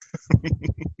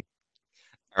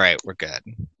All right, we're good.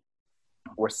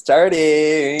 We're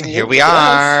starting. Here we Yes.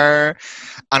 are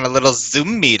on a little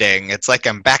Zoom meeting. It's like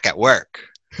I'm back at work.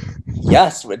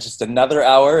 Yes, with just another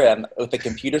hour and with a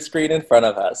computer screen in front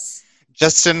of us.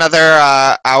 Just another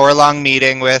hour-long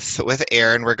meeting with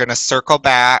Aaron. We're going to circle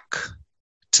back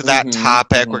to that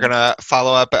topic. We're going to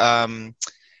follow up,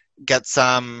 get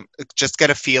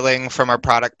a feeling from our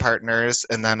product partners,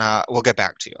 and then we'll get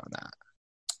back to you on that.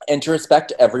 And to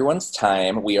respect everyone's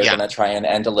time, we are going to try and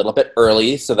end a little bit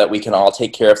early so that we can all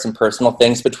take care of some personal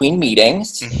things between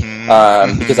meetings.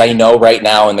 Because I know right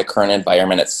now in the current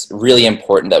environment, it's really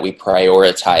important that we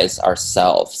prioritize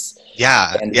ourselves.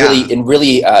 And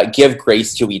really give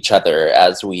grace to each other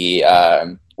as we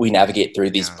navigate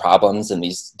through these problems and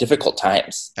these difficult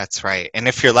times. That's right. And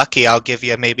if you're lucky, I'll give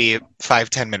you maybe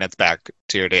 5-10 minutes back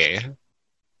to your day.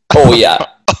 Oh, yeah.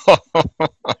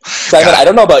 Simon, I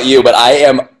don't know about you, but I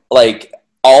am, like,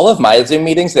 all of my Zoom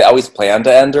meetings, they always plan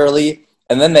to end early,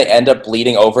 and then they end up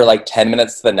bleeding over, like, 10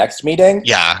 minutes to the next meeting.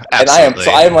 Yeah, absolutely.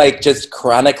 And I am, like, just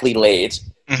chronically late.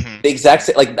 The exact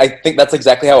same, like, I think that's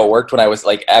exactly how it worked when I was,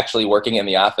 like, actually working in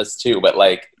the office, too, but,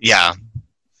 like... Yeah.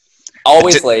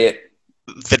 Always late.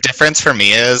 The difference for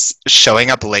me is showing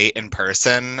up late in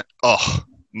person,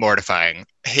 mortifying.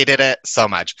 Hated it so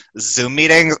much. Zoom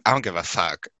meetings, I don't give a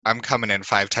fuck. I'm coming in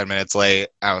 5-10 minutes late.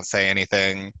 I don't say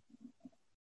anything.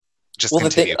 Just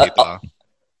continue, people.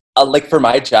 Like, for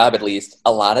my job, at least,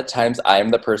 a lot of times I'm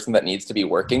the person that needs to be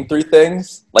working through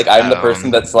things. Like, I'm the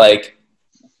person that's, like,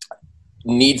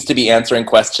 needs to be answering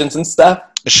questions and stuff.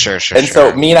 Sure. And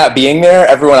so me not being there,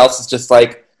 everyone else is just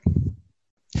like,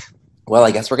 well,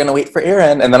 I guess we're going to wait for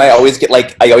Aaron. And then I always get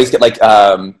like,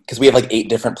 because we have like 8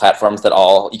 different platforms that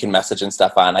you can message and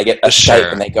stuff on. I get a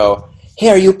Skype and they go, hey,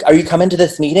 are you coming to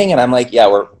this meeting? And I'm like, yeah,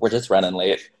 we're just running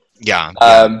late. Yeah.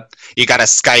 You got a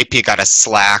Skype, you got a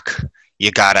Slack,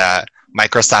 you got a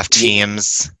Microsoft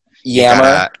Teams.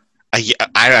 Yammer.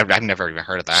 I've never even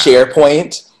heard of that.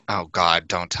 SharePoint. Oh God,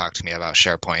 don't talk to me about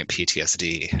SharePoint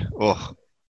PTSD.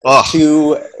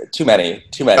 Too many.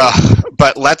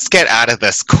 But let's get out of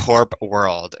this corp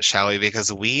world, shall we?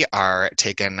 Because we are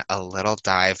taking a little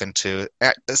dive into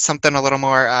something a little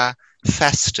more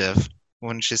festive,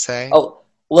 wouldn't you say? Oh,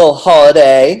 little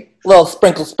holiday, little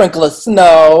sprinkle of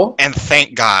snow. And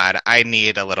thank God, I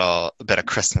need a little bit of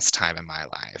Christmas time in my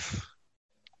life.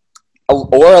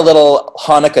 Or a little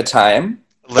Hanukkah time.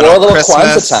 Or a little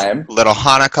Christmas, Kwanzaa time. Little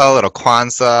Hanukkah, little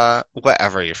Kwanzaa,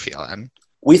 whatever you're feeling.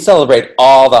 We celebrate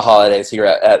all the holidays here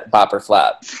at Bopper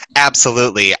Flat.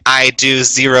 Absolutely. I do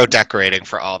 0 decorating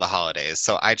for all the holidays,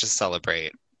 so I just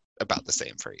celebrate about the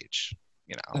same for each.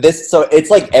 You know. So it's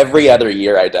like every other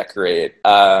year I decorate.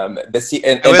 I was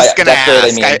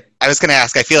gonna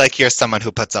ask. I feel like you're someone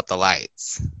who puts up the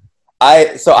lights.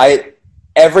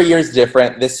 Every year's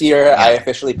different. This year, I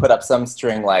officially put up some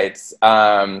string lights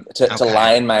to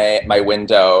line my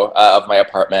window of my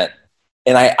apartment.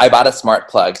 And I bought a smart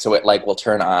plug, so it like will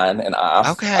turn on and off.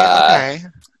 Okay.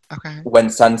 When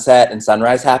sunset and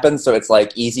sunrise happens, so it's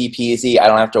like easy peasy. I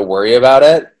don't have to worry about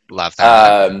it. Love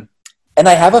that. And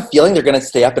I have a feeling they're going to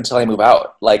stay up until I move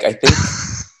out. Like, I think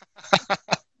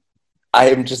I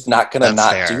am just not going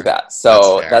to do that.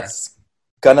 So that's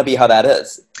going to be how that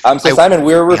is. Simon,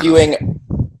 we're reviewing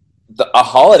a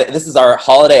holiday. This is our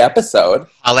holiday episode.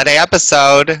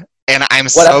 And I'm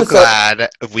glad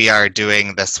we are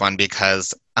doing this one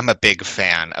because I'm a big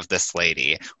fan of this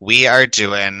lady. We are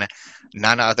doing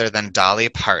none other than Dolly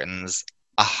Parton's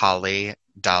A Holly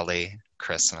Dolly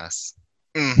Christmas.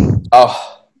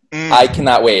 I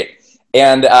cannot wait.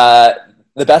 And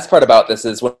the best part about this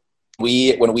is when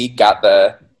we got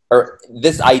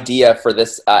this idea for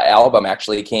this album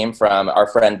actually came from our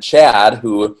friend Chad,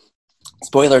 who,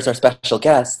 spoilers, our special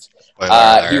guest.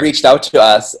 He reached out to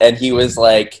us and he was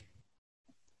like,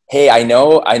 hey, I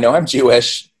know I'm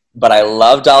Jewish, but I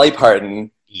love Dolly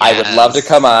Parton. Yes. I would love to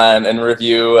come on and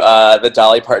review the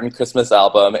Dolly Parton Christmas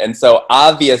album. And so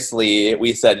obviously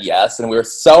we said yes, and we were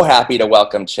so happy to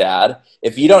welcome Chad.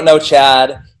 If you don't know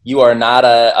Chad, you are not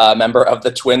a member of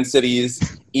the Twin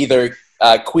Cities, either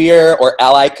queer or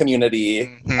ally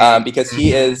community, because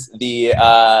he is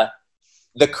the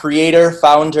creator,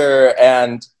 founder,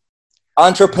 and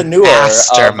entrepreneur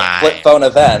Mastermind. of Flip Phone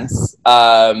Events.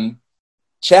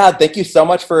 Chad, thank you so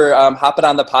much for hopping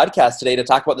on the podcast today to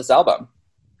talk about this album.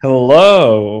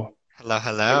 Hello.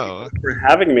 Hello. Thank you for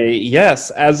having me.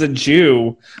 Yes, as a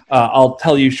Jew, I'll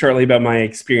tell you shortly about my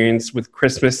experience with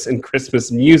Christmas and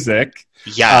Christmas music.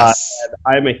 Yes.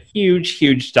 I'm a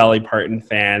huge Dolly Parton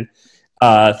fan.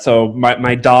 So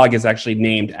my dog is actually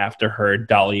named after her,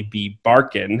 Dolly B.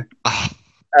 Barkin,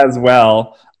 as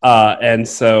well. And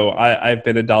so I've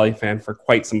been a Dolly fan for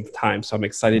quite some time, so I'm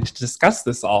excited to discuss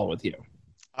this all with you.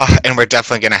 And we're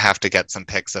definitely going to have to get some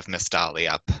pics of Miss Dolly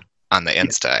up on the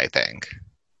Insta, I think.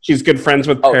 She's good friends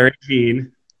with Perry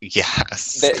Jean.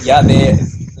 Yes.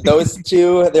 Those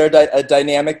two, they're a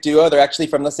dynamic duo. They're actually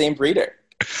from the same breeder.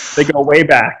 They go way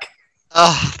back.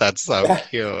 Oh, that's so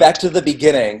cute. Back to the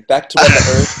beginning. Back to when the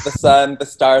earth, the sun, the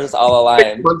stars all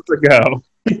aligned. 6 months ago.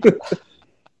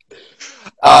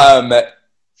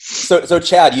 So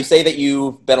Chad, you say that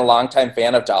you've been a longtime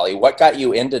fan of Dolly. What got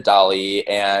you into Dolly,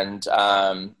 and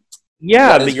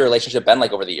what has your relationship been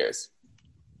like over the years?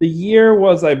 The year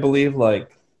was, I believe, I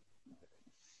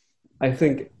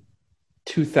think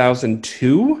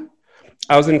 2002.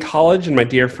 I was in college, and my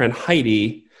dear friend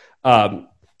Heidi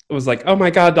was like, "Oh my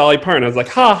God, Dolly Parton!" I was like,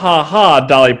 "Ha ha ha,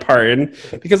 Dolly Parton,"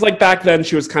 because back then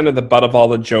she was kind of the butt of all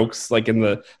the jokes, in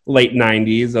the late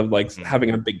 '90s of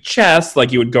having a big chest.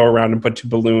 You would go around and put 2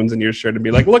 balloons in your shirt and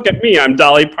be like, "Look at me, I'm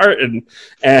Dolly Parton,"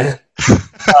 and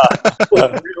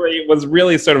was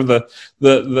really sort of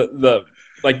the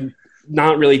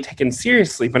not really taken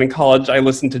seriously. But in college, I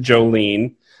listened to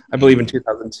Jolene, I believe in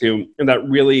 2002, and that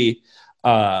really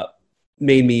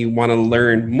made me want to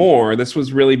learn more. This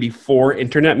was really before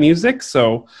internet music,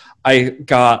 so I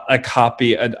got a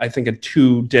copy, I think a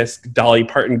 2-disc Dolly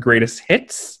Parton Greatest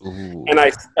Hits. Ooh. And I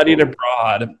studied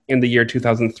abroad in the year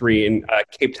 2003 in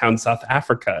Cape Town, South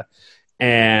Africa.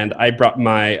 And I brought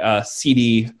my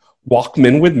CD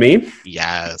Walkman with me.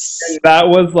 Yes. And that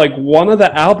was one of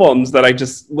the albums that I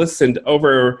just listened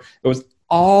over. It was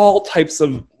all types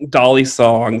of Dolly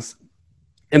songs.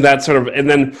 And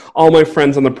then all my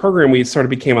friends on the program, we sort of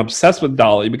became obsessed with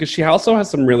Dolly because she also has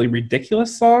some really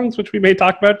ridiculous songs, which we may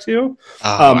talk about too.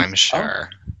 Oh, I'm sure.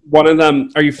 One of them,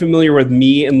 are you familiar with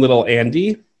Me and Little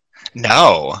Andy?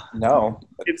 No.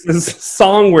 It's this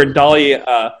song where Dolly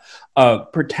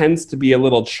pretends to be a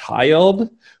little child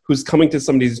who's coming to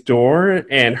somebody's door,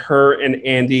 and her and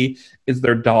Andy is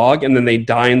their dog, and then they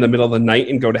die in the middle of the night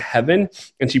and go to heaven.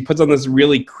 And she puts on this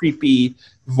really creepy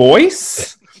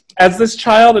voice as this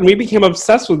child, and we became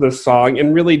obsessed with this song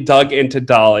and really dug into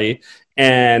Dolly.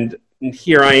 And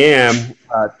here I am,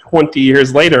 20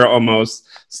 years later almost,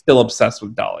 still obsessed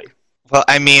with Dolly. Well,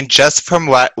 I mean, just from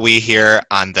what we hear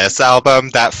on this album,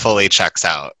 that fully checks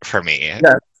out for me.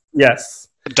 Yes.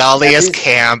 Dolly is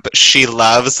camp. She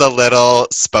loves a little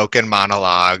spoken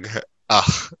monologue.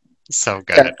 Oh, so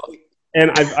good. Yeah.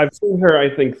 And I've seen her,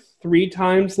 I think, 3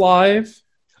 times live.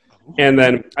 And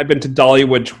then I've been to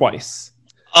Dollywood twice.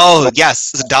 Oh,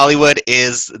 yes. Dollywood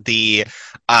is the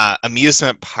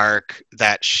amusement park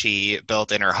that she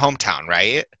built in her hometown,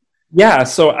 right? Yeah.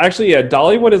 So actually,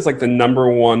 Dollywood is the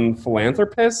 #1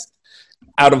 philanthropist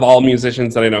out of all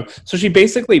musicians that I know. So she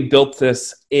basically built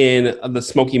this in the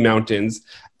Smoky Mountains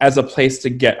as a place to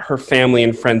get her family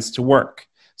and friends to work.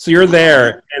 So you're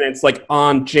there, and it's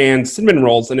on Jan's cinnamon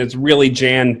rolls, and it's really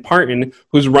Jan Parton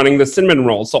who's running the cinnamon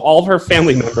rolls. So all of her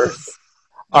family members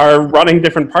are running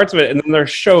different parts of it, and then there are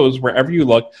shows wherever you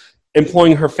look,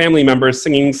 employing her family members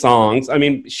singing songs. I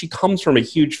mean, she comes from a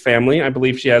huge family. I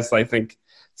believe she has, I think,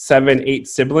 7, 8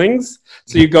 siblings.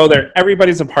 So you go there,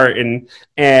 everybody's a Parton,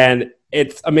 and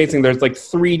it's amazing. There's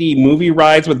 3D movie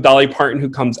rides with Dolly Parton who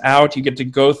comes out. You get to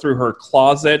go through her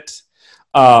closet,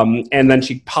 and then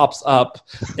she pops up.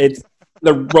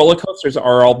 The roller coasters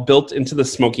are all built into the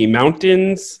Smoky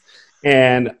Mountains,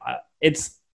 and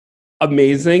it's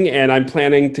amazing. And I'm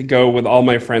planning to go with all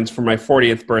my friends for my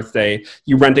 40th birthday.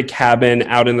 You rent a cabin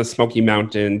out in the Smoky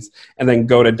Mountains and then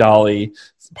go to Dolly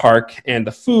Park, and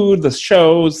the food, the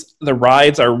shows, the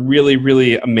rides are really,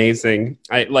 really amazing.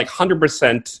 I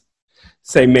 100%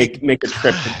 say make a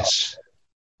trip.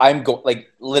 I'm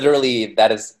literally,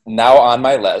 that is now on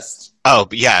my list. Oh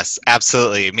yes,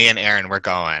 absolutely. Me and Aaron, we're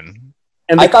going.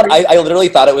 And I literally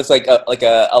thought it was a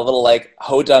little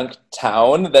hodunk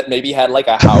town that maybe had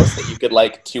a house that you could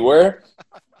tour.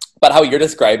 But how you're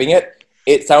describing it,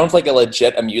 it sounds like a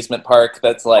legit amusement park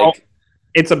that's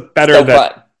it's a better so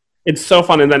fun. It's so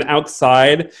fun. And then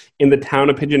outside in the town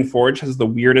of Pigeon Forge has the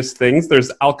weirdest things.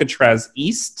 There's Alcatraz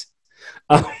East,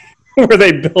 where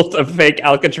they built a fake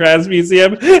Alcatraz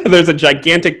museum. And there's a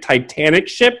gigantic Titanic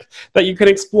ship that you can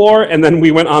explore. And then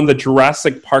we went on the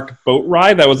Jurassic Park boat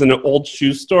ride. That was in an old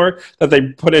shoe store that they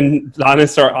put in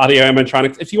Dinosaur Audio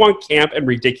Animatronics. If you want camp and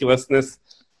ridiculousness,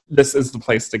 this is the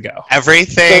place to go.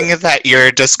 Everything that you're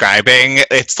describing,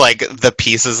 it's the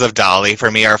pieces of Dolly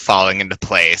for me are falling into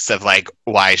place of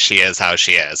why she is how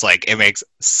she is. It makes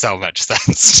so much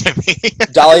sense to me.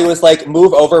 Dolly was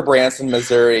move over, Branson,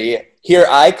 Missouri. Here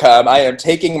I come. I am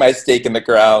taking my stake in the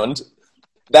ground.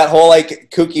 That whole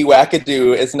kooky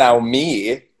wackadoo is now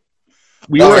me.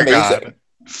 We That's were amazing.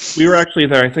 We were actually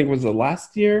there. I think it was the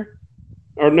last year,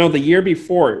 or no, the year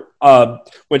before,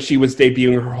 when she was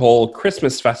debuting her whole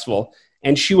Christmas festival,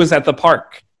 and she was at the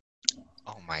park.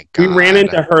 Oh my We god. ran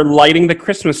into her lighting the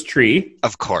Christmas tree.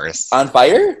 Of course. On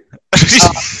fire? She,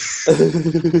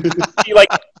 like,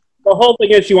 the whole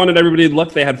thing is she wanted everybody to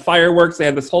look. They had fireworks. They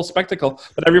had this whole spectacle,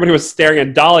 but everybody was staring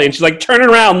at Dolly, and she's like, turn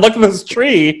around, look at this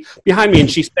tree behind me.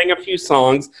 And she sang a few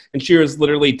songs, and she was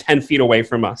literally 10 feet away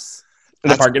from us in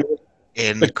the park.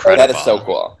 Incredible. That is so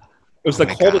cool. It was Oh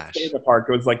the my coldest gosh. day in the park.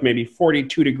 It was like maybe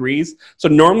 42 degrees. So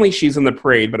normally she's in the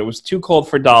parade, but it was too cold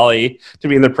for Dolly to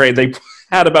be in the parade. They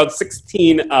had about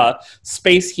 16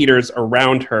 space heaters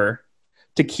around her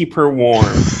to keep her warm.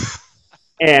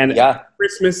 And Yeah.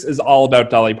 Christmas is all about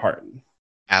Dolly Parton.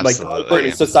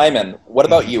 Absolutely. So Simon, what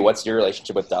about you? What's your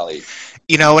relationship with Dolly?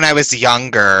 You know, when I was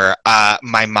younger,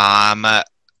 my mom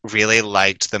really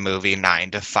liked the movie 9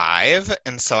 to 5,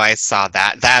 and so I saw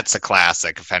that. That's a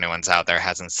classic if anyone's out there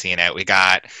hasn't seen it. We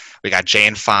got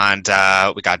Jane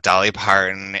Fonda, we got Dolly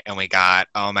Parton, and we got,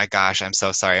 oh my gosh, I'm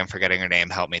so sorry, I'm forgetting her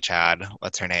name. Help me, Chad.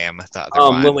 What's her name? The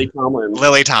other one. Lily Tomlin.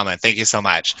 Lily Tomlin, thank you so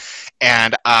much.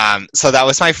 And so that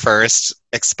was my first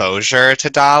exposure to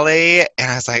Dolly,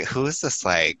 and I was like, who is this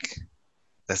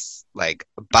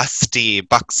busty,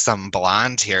 buxom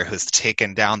blonde here who's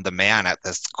taken down the man at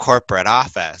this corporate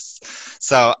office?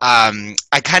 So I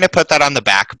kind of put that on the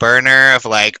back burner of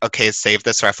like, okay, save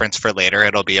this reference for later.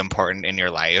 It'll be important in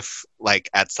your life, like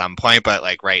at some point, but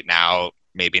like right now,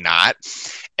 maybe not.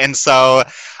 And so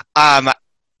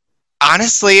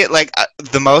honestly, like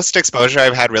the most exposure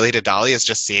I've had really to Dolly is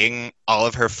just seeing all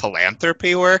of her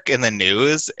philanthropy work in the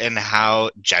news and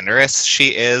how generous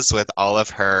she is with all of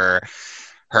her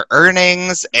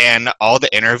earnings and all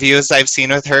the interviews I've seen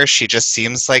with her. She just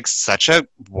seems like such a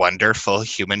wonderful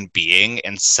human being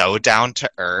and so down to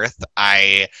earth.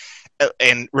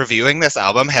 And reviewing this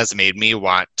album has made me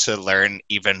want to learn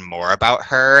even more about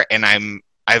her, and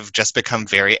I've just become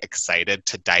very excited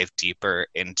to dive deeper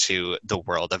into the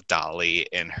world of Dolly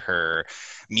and her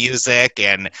music,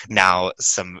 and now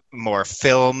some more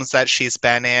films that she's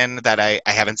been in that I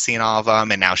haven't seen all of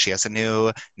them, and now she has a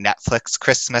new Netflix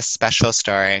Christmas special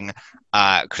starring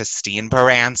Christine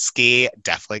Baranski.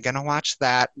 Definitely gonna watch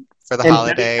that for the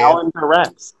holiday. Alan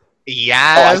Perez.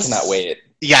 Yes. Oh, I cannot wait.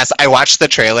 Yes, I watched the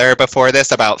trailer before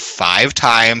this about 5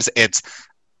 times. It's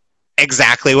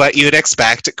exactly what you'd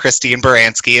expect. Christine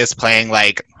Baranski is playing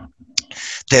like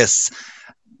this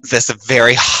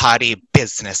very haughty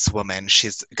businesswoman.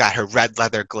 She's got her red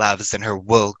leather gloves and her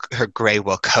gray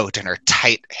wool coat and her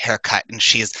tight haircut, and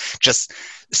she's just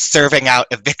serving out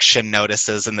eviction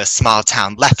notices in this small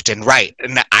town left and right.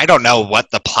 And I don't know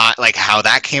what the plot, like how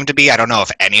that came to be. I don't know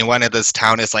if anyone in this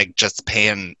town is like just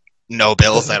paying no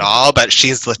bills at all, but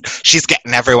she's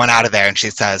getting everyone out of there, and she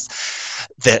says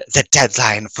the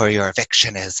deadline for your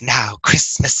eviction is now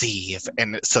Christmas Eve.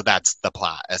 And so that's the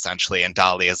plot essentially, and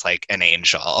Dolly is like an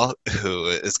angel who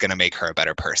is going to make her a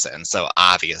better person. So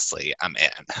obviously I'm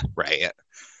in, right?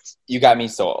 You got me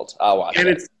sold. I'll watch And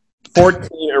it. it's 14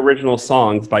 original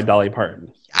songs by Dolly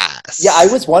Parton. Yes. Yeah, I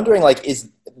was wondering, like,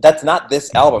 that's not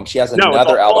this album. She has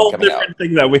another album coming out.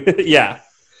 Thing that we, yeah.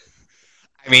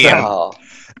 I mean, Oh.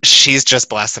 she's just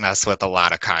blessing us with a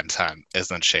lot of content,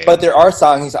 isn't she? But there are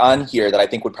songs on here that I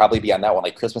think would probably be on that one,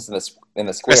 like Christmas in the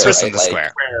Square. Christmas right? in the Like,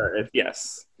 Square.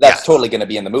 Yes. That's Yes. totally going to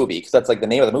be in the movie because that's like the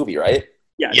name of the movie, right?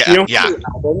 Yeah. Yeah, Do you know yeah. how many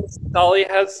albums Dolly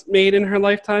has made in her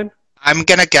lifetime? I'm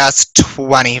gonna guess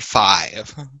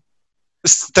 25.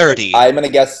 30. I'm gonna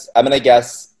guess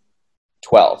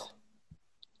 12.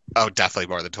 Oh, definitely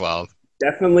more than 12.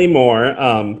 Definitely more.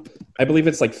 I believe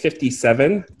it's like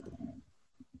 57.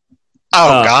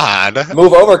 Oh, God.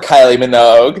 Move over, Kylie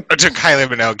Minogue. To Kylie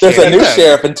Minogue. There's a new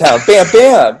sheriff in town. Bam,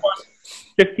 bam.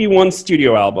 51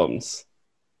 studio albums.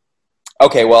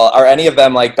 Okay, well, are any of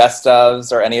them like best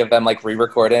ofs or any of them like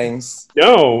re-recordings?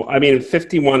 No, I mean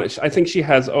 51. I think she's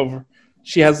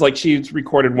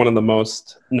recorded one of the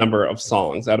most number of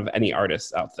songs out of any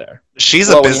artist out there. She's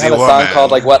Well, a when you busy have a woman. song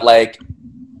called like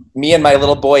Me and My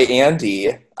Little Boy Andy,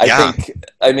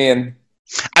 I mean,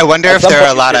 I wonder at if some there are a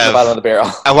point lot it's the bottom of the barrel.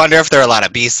 I wonder if there are a lot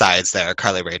of B-sides there,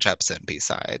 Carly Rae Jepsen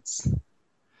B-sides.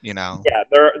 You know? Yeah,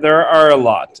 there are a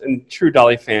lot, and true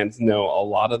Dolly fans know a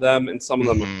lot of them, and some of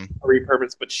them Mhm. are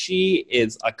repurposed. But she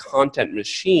is a content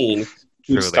machine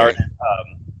who Truly. started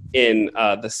in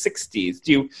the '60s.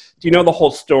 Do you know the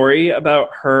whole story about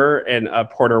her and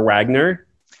Porter Wagner?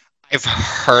 I've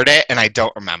heard it and I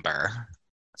don't remember.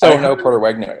 I don't know who Porter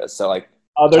Wagner is, so like,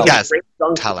 Yes,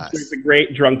 tell us. There's a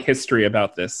great drunk history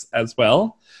about this as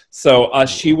well. So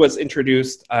she was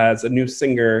introduced as a new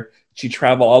singer She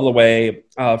traveled all the way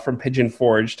from Pigeon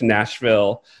Forge to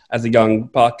Nashville as a young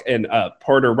buck. And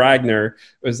Porter Wagner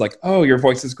was like, "Oh, your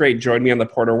voice is great. Join me on the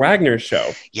Porter Wagner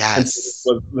show." Yes. And so this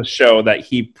was the show that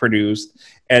he produced.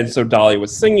 And so Dolly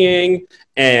was singing,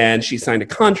 and she signed a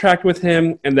contract with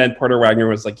him. And then Porter Wagner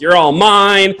was like, "You're all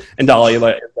mine." And Dolly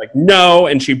was like, "No."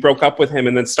 And she broke up with him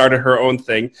and then started her own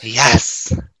thing.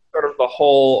 Yes. Sort of the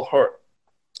whole,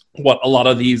 what a lot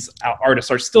of these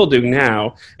artists are still doing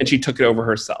now. And she took it over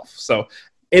herself. So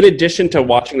in addition to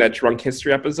watching that Drunk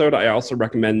History episode, I also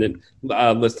recommended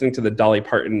listening to the Dolly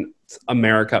Parton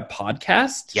America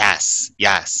podcast. Yes.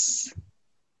 Yes.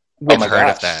 I've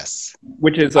heard of this.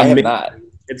 Which is I have not.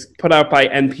 It's put out by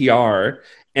NPR,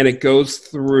 and it goes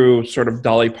through sort of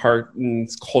Dolly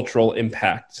Parton's cultural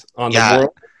impact on the world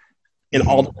in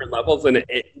all different levels. And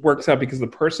it works out because the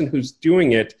person who's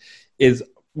doing it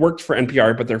worked for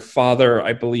NPR, but their father,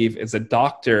 I believe, is a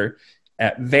doctor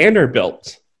at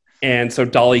Vanderbilt. And so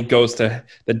Dolly goes to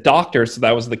the doctor, so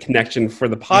that was the connection for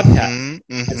the podcast.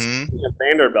 Speaking of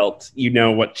Vanderbilt, you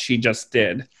know what she just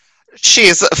did.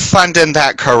 She's funding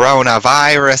that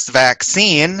coronavirus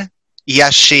vaccine.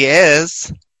 Yes, she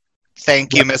is.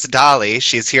 Thank you, Miss Dolly.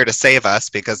 She's here to save us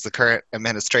because the current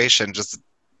administration just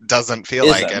doesn't feel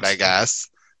like it, I guess.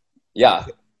 Yeah.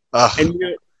 Ugh. And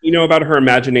you know about her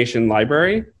Imagination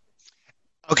Library?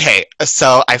 Okay,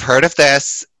 so I've heard of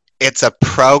this. It's a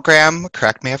program,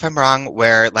 correct me if I'm wrong,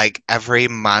 where like every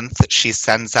month she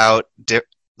sends out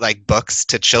like books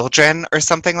to children or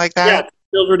something like that? Yeah,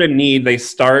 children in need. They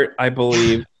start, I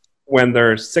believe, when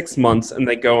they're 6 months and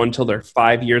they go until they're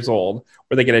 5 years old,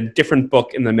 where they get a different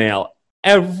book in the mail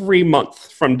every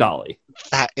month from Dolly.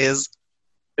 That is...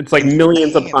 It's like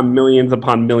millions upon millions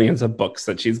upon millions of books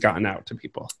that she's gotten out to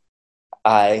people.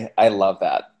 I love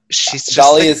that. She's just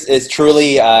Dolly is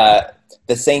truly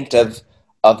the saint of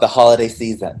the holiday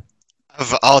season.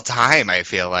 Of all time, I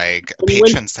feel like. A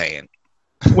patron saint.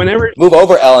 Whenever Move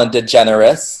over, Ellen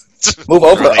DeGeneres. Move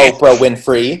over, Right. Oprah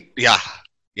Winfrey. Yeah.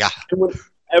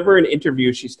 whenever in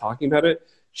interview she's talking about it,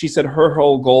 she said her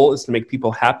whole goal is to make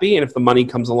people happy, and if the money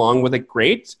comes along with it,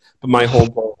 great. But my whole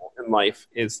goal in life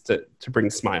is to bring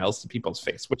smiles to people's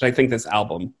face, which I think this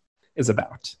album is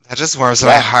about. That just warms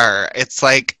my heart. It's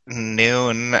like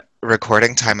noon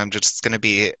recording time. I'm just going to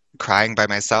be crying by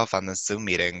myself on this Zoom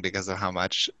meeting because of how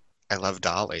much I love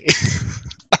Dolly.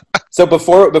 So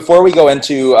before we go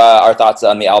into our thoughts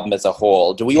on the album as a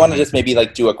whole, do we want to just maybe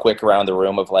like do a quick around the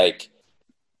room of like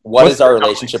what's our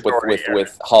relationship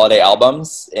with holiday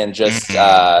albums, and just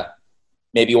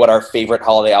maybe what our favorite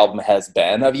holiday album has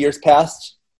been of years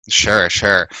past? Sure.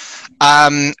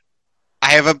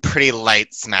 I have a pretty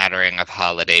light smattering of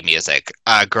holiday music.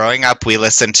 Growing up, we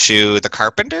listened to the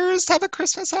Carpenters have a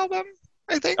Christmas album,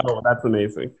 I think. Oh, that's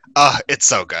amazing. Oh, it's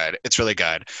so good. It's really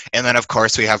good. And then, of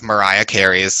course, we have Mariah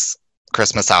Carey's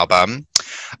Christmas album.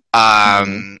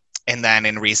 And then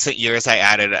in recent years, I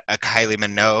added a Kylie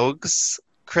Minogue's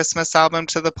Christmas album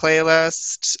to the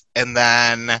playlist. And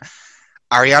then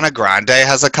Ariana Grande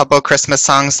has a couple of Christmas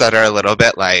songs that are a little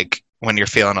bit like when you're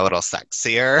feeling a little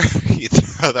sexier, you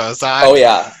throw those on. Oh,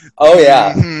 yeah.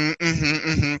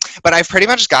 But I've pretty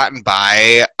much gotten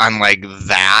by on like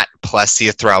that, plus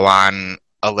you throw on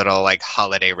a little like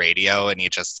holiday radio and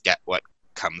you just get what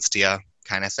comes to you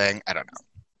kind of thing. I don't know.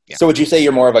 Yeah. So would you say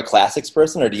you're more of a classics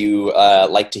person, or do you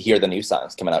like to hear the new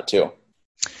songs coming out too?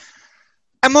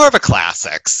 I'm more of a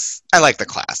classics. I like the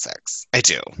classics. I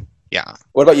do. Yeah.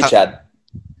 What about you, Chad?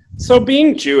 So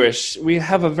being Jewish, we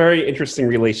have a very interesting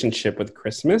relationship with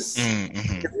Christmas.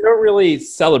 We don't really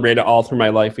celebrate it all through my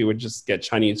life. We would just get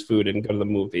Chinese food and go to the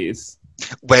movies.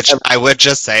 Which I would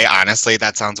just say, honestly,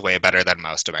 that sounds way better than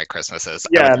most of my Christmases.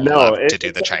 Yeah, I would love to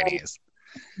do the Chinese.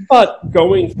 But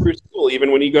going through school,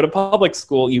 even when you go to public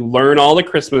school, you learn all the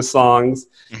Christmas songs.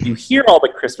 You hear all the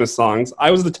Christmas songs.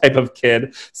 I was the type of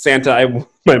kid,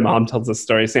 my mom tells this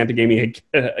story, Santa gave me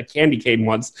a candy cane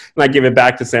once, and I gave it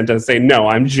back to Santa and say, "No,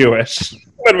 I'm Jewish,"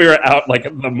 when we were out like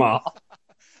at the mall.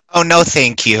 Oh, no,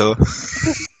 thank you.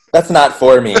 That's not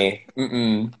for me.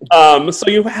 So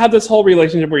you have this whole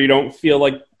relationship where you don't feel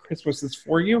like Christmas is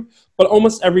for you, but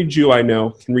almost every Jew I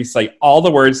know can recite all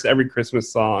the words to every Christmas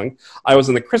song. I was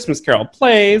in the Christmas Carol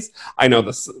plays. I know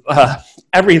this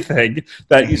everything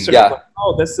that you sort of like,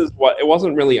 oh, this is what. It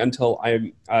wasn't really until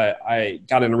I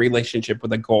got in a relationship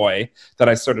with a goy that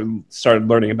I sort of started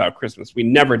learning about Christmas. We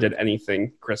never did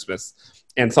anything Christmas.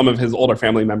 And some of his older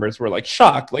family members were like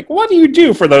shocked, like, "What do you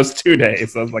do for those 2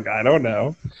 days?" I was like, "I don't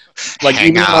know." Like,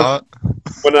 hang out.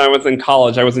 When I was in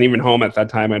college, I wasn't even home at that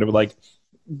time. I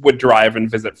would drive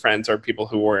and visit friends or people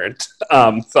who weren't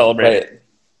celebrating.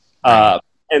 Right.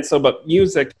 And so, but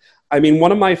music, I mean,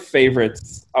 one of my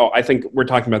favorites. Oh, I think we're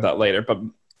talking about that later. But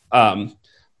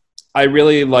I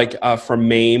really like from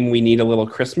Mame, "We Need a Little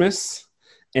Christmas,"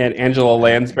 and Angela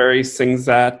Lansbury sings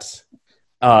that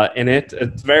in it.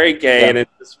 It's very gay, and it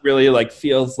just really like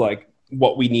feels like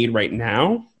what we need right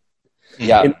now.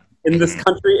 Yeah. In this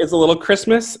country is a little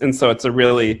Christmas, and so it's a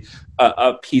really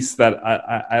a piece that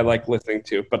I like listening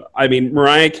to. But I mean,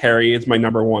 Mariah Carey is my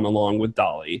number one, along with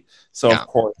Dolly. So of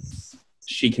course,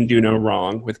 she can do no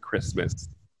wrong with Christmas.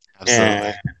 Absolutely.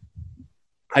 And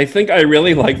I think I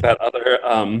really like that other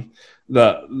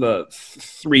the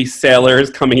Three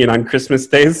Sailors Coming In on Christmas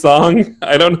Day song.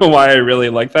 I don't know why I really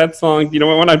like that song. Do you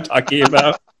know what I'm talking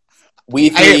about? We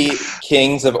Three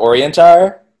Kings of Orient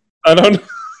are? I don't know.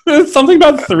 Something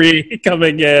about three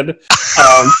coming in.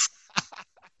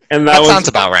 And that sounds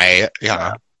about right.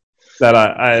 Yeah. That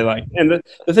I like. And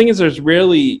the thing is, there's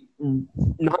really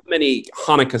not many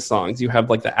Hanukkah songs. You have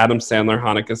like the Adam Sandler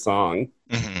Hanukkah song,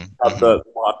 the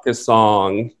Latka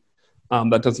song,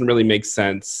 that doesn't really make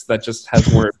sense. That just has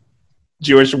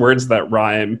Jewish words that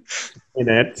rhyme in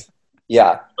it.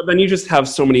 Yeah. But then you just have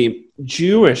so many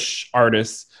Jewish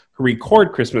artists who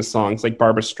record Christmas songs, like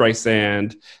Barbra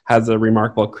Streisand has a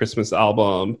remarkable Christmas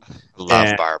album.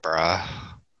 Love Barbara.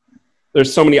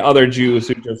 There's so many other Jews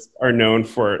who just are known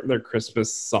for their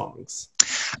Christmas songs.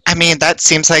 I mean, that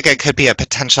seems like it could be a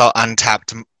potential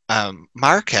untapped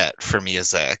market for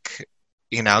music.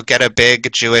 You know, get a big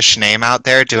Jewish name out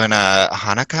there doing a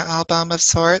Hanukkah album of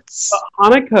sorts.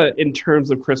 But Hanukkah, in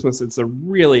terms of Christmas, it's a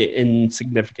really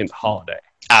insignificant holiday.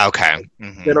 Okay.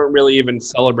 Mm-hmm. They don't really even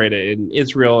celebrate it in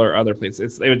Israel or other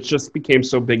places. It just became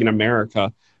so big in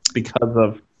America because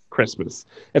of Christmas.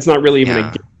 It's not really even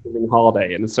a gift-giving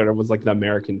holiday, and it sort of was like the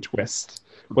American twist.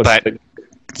 But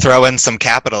throw in some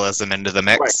capitalism into the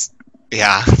mix. Right.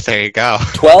 Yeah, there you go.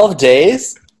 12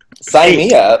 days? Sign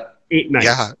me up. 8 nights.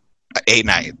 Yeah, 8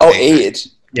 nights. Oh, 8.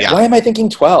 Yeah. Why am I thinking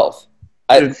 12?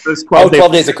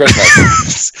 12 days of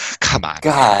Christmas. Come on.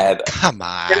 God. Come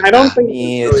on. And I don't think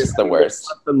it's the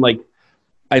worst.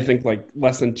 I think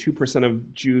less than 2%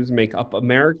 of Jews make up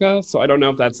America. So I don't know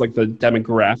if that's like the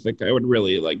demographic I would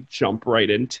really like jump right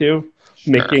into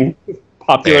making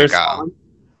popular songs.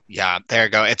 Yeah, there you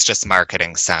go. It's just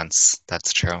marketing sense.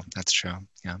 That's true.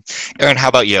 Yeah. Aaron, how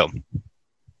about you?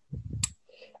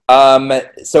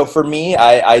 So for me,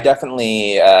 I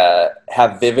definitely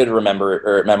have vivid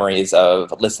memories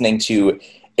of listening to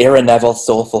Aaron Neville's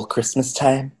Soulful Christmas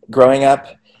Time growing up.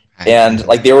 And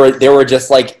like they were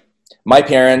just like, my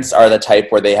parents are the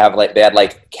type where they had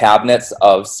like cabinets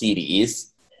of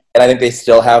CDs, and I think they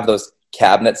still have those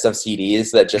cabinets of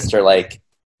CDs that just are like,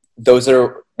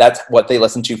 that's what they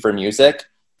listen to for music.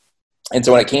 And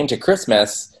so when it comes to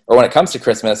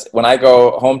Christmas, when I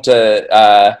go home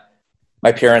to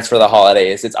my parents for the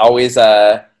holidays, it's always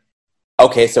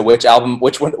okay, so which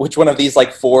one of these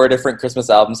like 4 different Christmas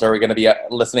albums are we going to be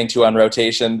listening to on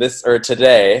rotation this or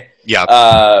today?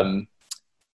 Yeah.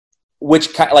 Which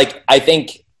I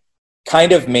think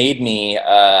kind of made me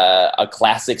a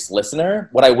classics listener.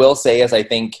 What I will say is I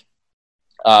think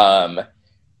I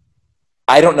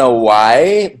don't know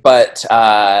why, but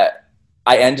I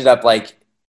ended up like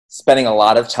spending a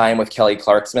lot of time with Kelly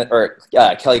Clarkson's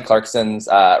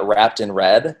Wrapped in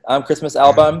Red Christmas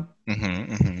album.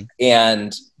 Mm-hmm, mm-hmm.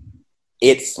 And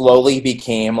it slowly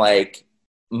became like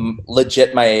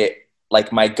legit my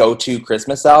go-to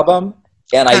Christmas album.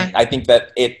 And I think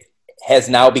that it has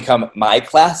now become my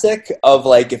classic of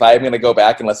like, if I'm going to go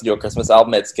back and listen to a Christmas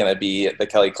album, it's going to be the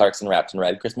Kelly Clarkson Wrapped in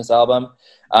Red Christmas album.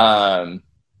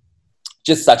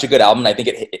 Just such a good album. I think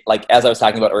it like, as I was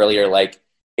talking about earlier, like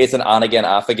it's an on again,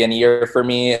 off again year for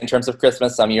me in terms of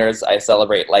Christmas. Some years I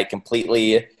celebrate like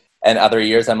completely, and other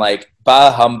years I'm like,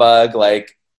 bah humbug,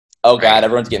 like, oh God,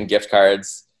 everyone's getting gift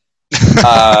cards.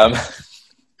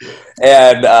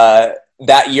 And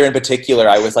that year in particular,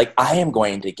 I was like, I'm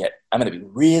going to be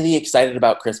really excited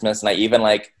about Christmas. And I even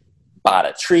like bought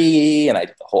a tree and I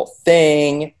did the whole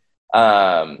thing.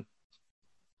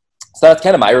 So that's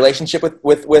kind of my relationship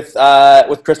with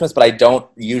Christmas, but I don't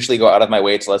usually go out of my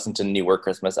way to listen to newer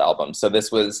Christmas albums. So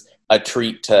this was a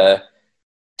treat to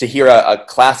hear a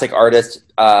classic artist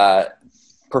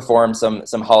perform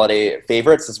some holiday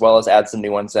favorites as well as add some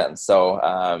new ones in.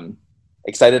 So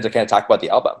excited to kind of talk about the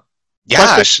album.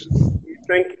 Yeah.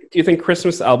 Do you think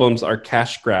Christmas albums are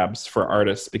cash grabs for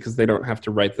artists because they don't have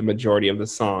to write the majority of the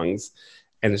songs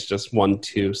and it's just 1,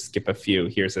 2, skip a few,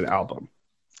 here's an album?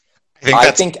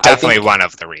 I think that's definitely one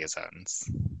of the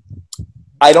reasons.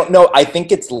 I don't know. I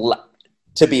think it's,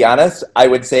 to be honest, I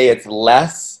would say it's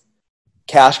less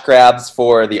cash grabs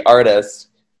for the artist,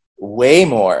 way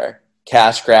more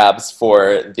cash grabs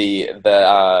for the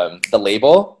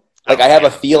label. Like, I have a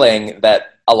feeling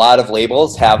that a lot of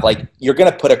labels have, like, you're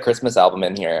going to put a Christmas album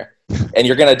in here, and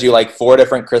you're going to do, like, 4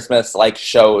 different Christmas, like,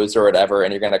 shows or whatever,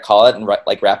 and you're going to call it and,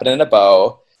 like, wrap it in a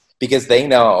bow, because they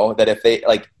know that if they,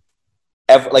 like,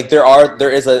 there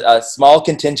is a small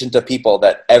contingent of people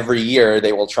that every year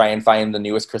they will try and find the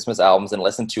newest Christmas albums and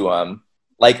listen to them.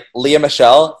 Like, Lea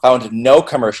Michele found no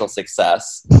commercial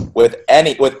success with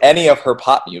any of her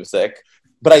pop music,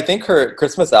 but I think her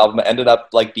Christmas album ended up,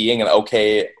 like, being an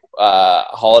okay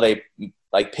holiday,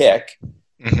 like, pick.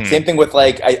 Mm-hmm. Same thing with,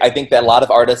 like, I think that a lot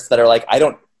of artists that are like, I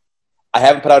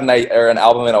haven't put out an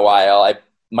album in a while, I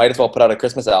might as well put out a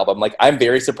Christmas album. Like, I'm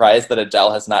very surprised that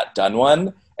Adele has not done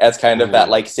one as kind of that,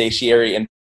 like, satiary in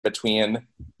between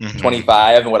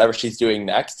 25 and whatever she's doing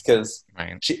next, because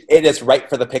it is right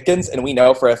for the pickings, and we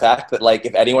know for a fact that, like,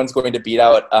 if anyone's going to beat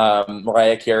out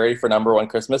Mariah Carey for #1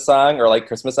 Christmas song or, like,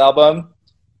 Christmas album,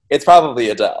 it's probably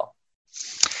Adele.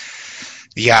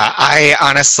 Yeah, I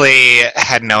honestly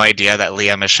had no idea that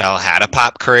Lea Michele had a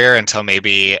pop career until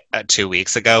maybe 2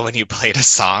 weeks ago when you played a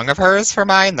song of hers for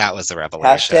mine. That was a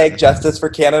revelation. # Justice for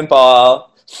Cannonball.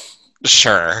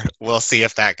 Sure, we'll see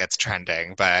if that gets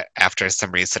trending, but after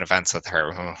some recent events with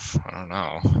her, I don't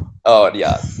know. Oh,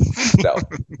 yeah. No,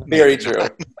 very true.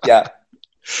 Yeah.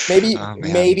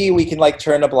 Maybe we can, like,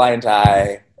 turn a blind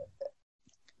eye.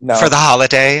 No. For the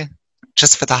holiday?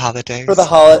 Just for the holidays? For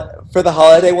the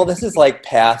holiday? Well, this is, like,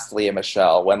 past Lea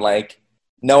Michele, when, like,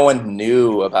 no one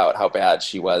knew about how bad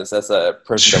she was as a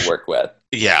person to work with.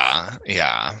 Yeah,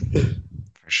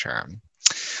 for sure.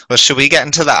 Well, should we get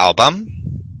into the album?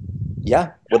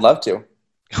 Yeah, would love to.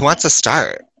 Who wants to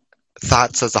start?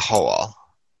 Thoughts as a whole?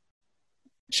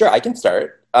 Sure, I can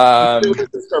start. This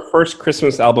is our first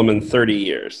Christmas album in 30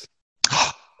 years.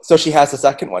 So she has a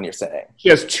second one, you're saying? She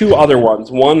has 2 other ones.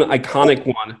 One iconic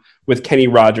one with Kenny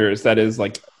Rogers that is,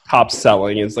 like, top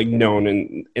selling, is, like, known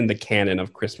in the canon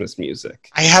of Christmas music.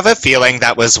 I have a feeling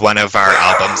that was one of our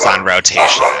albums on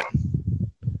rotation.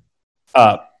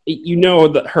 You know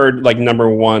that her, like,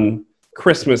 #1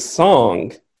 Christmas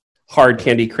song, Hard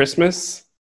Candy Christmas?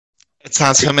 It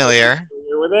sounds familiar.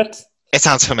 Familiar with it? It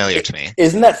sounds familiar to me.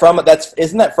 Isn't that from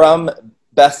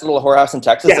Best Little Whorehouse in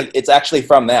Texas? Yeah. Like, it's actually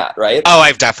from that, right? Oh,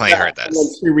 I've definitely heard And then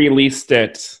this. she released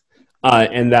it,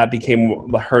 and that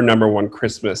became her #1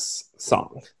 Christmas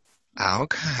song.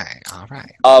 Okay, all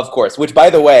right. Of course. Which, by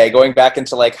the way, going back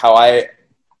into, like, how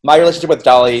my relationship with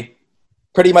Dolly,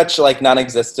 pretty much, like,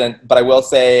 non-existent, but I will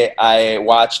say I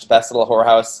watched Best Little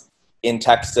Whorehouse in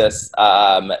Texas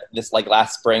this, like,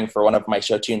 last spring for one of my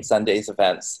Show Tune Sundays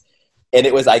events. And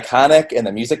it was iconic, and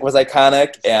the music was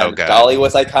iconic, and Dolly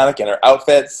was iconic in her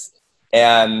outfits.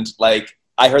 And, like,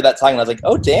 I heard that song, and I was like,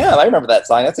 oh, damn, I remember that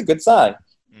song. That's a good song.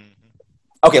 Mm-hmm.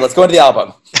 Okay, let's go into the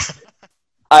album.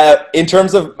 In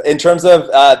terms of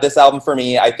this album for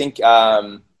me, I think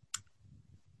I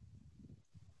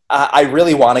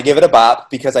really want to give it a bop,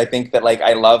 because I think that, like,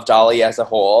 I love Dolly as a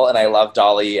whole, and I love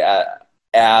Dolly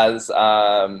as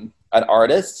an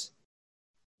artist.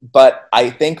 But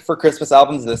I think for Christmas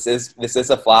albums, this is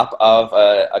a flop of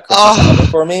a Christmas album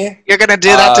for me. You're gonna do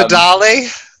that to Dolly?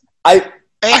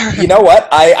 You know what?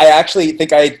 I actually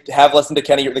think I have listened to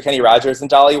the Kenny Rogers and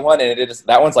Dolly one, and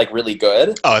that one's, like, really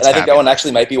good. Oh, and I think that one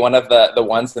actually might be one of the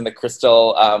ones in the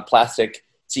crystal plastic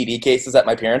CD cases at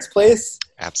my parents' place.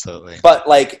 Absolutely. But,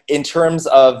 like, in terms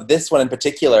of this one in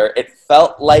particular, it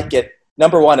felt like it.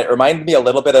 #1, it reminded me a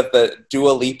little bit of the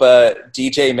Dua Lipa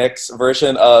DJ Mix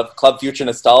version of Club Future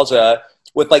Nostalgia,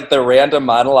 with, like, the random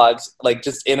monologues, like,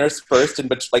 just interspersed in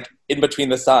between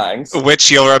the songs.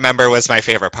 Which you'll remember was my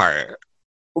favorite part.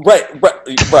 Right.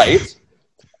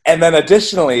 And then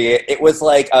additionally, it was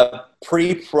like a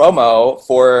pre-promo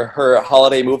for her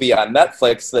holiday movie on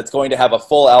Netflix that's going to have a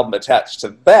full album attached to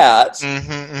that.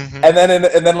 Mm-hmm, mm-hmm.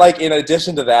 And then, like, in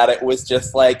addition to that, it was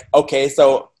just like, okay,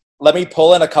 so let me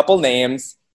pull in a couple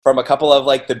names from a couple of,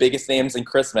 like, the biggest names in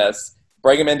Christmas,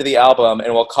 bring them into the album,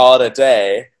 and we'll call it a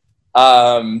day.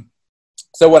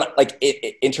 So when, like,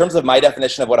 in terms of my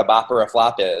definition of what a bop or a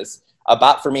flop is, a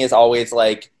bop for me is always,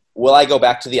 like, will I go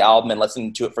back to the album and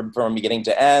listen to it from beginning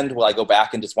to end? Will I go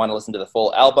back and just want to listen to the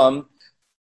full album?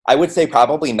 I would say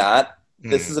probably not.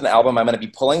 This is an album I'm going to be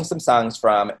pulling some songs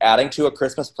from, adding to a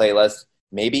Christmas playlist,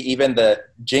 maybe even the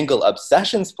Jingle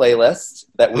Obsessions playlist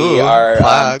that we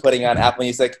are putting on Apple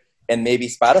Music and maybe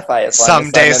Spotify as well.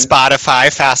 Someday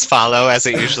Spotify, fast follow, as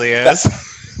it usually is.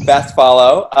 Fast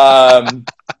follow.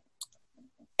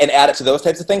 And add it to those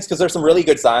types of things, because there's some really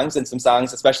good songs, and some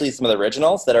songs, especially some of the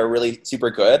originals, that are really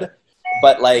super good.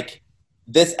 But, like,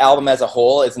 this album as a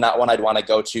whole is not one I'd want to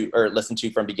go to or listen to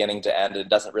from beginning to end. It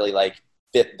doesn't really, like,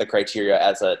 fit the criteria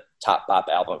as a top pop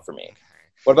album for me.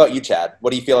 What about you, Chad?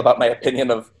 What do you feel about my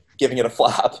opinion of giving it a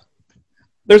flop?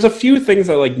 There's a few things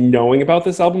I like knowing about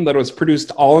this album that it was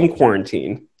produced all in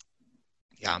quarantine.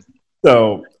 Yeah.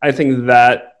 So I think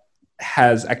that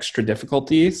has extra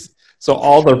difficulties. So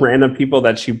all the random people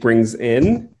that she brings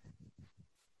in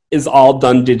is all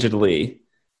done digitally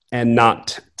and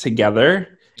not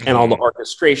together. And all the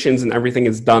orchestrations and everything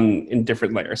is done in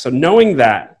different layers. So knowing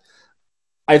that,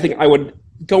 I think I would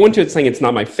go into it saying it's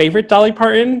not my favorite Dolly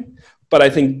Parton, but I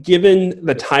think given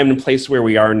the time and place where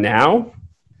we are now,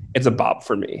 it's a bop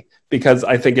for me, because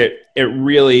I think it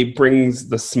really brings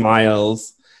the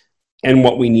smiles and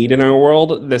what we need in our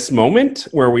world this moment,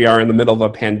 where we are in the middle of a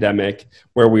pandemic,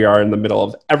 where we are in the middle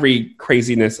of every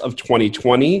craziness of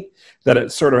 2020, that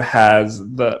it sort of has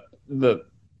the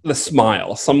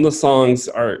smile. Some of the songs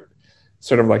are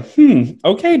sort of like,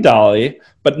 okay, Dolly,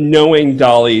 but knowing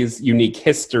Dolly's unique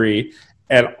history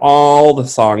and all the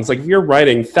songs, like if you're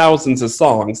writing thousands of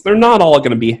songs, they're not all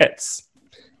going to be hits.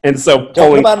 And so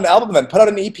don't put out an album then. Put out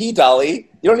an EP, Dolly.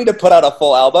 You don't need to put out a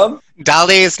full album.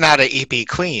 Dolly is not an EP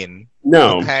queen.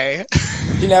 No. Okay.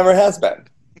 She never has been.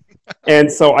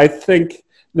 And so I think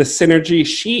the synergy,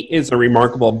 she is a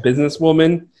remarkable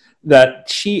businesswoman that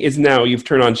she is now, you've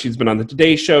turned on, she's been on the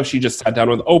Today Show. She just sat down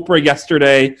with Oprah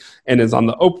yesterday and is on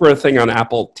the Oprah thing on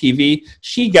Apple TV.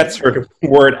 She gets her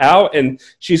word out, and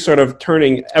she's sort of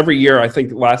turning every year. I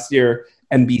think last year,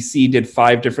 NBC did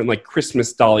 5 different like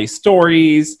Christmas Dolly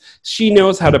stories. She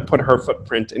knows how to put her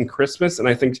footprint in Christmas, and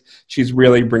I think she's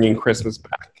really bringing Christmas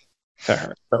back to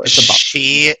her. So it's about.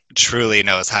 She truly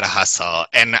knows how to hustle.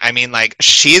 And I mean, like,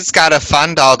 she's got to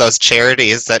fund all those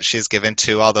charities that she's given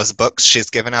to, all those books she's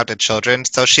given out to children.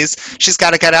 So she's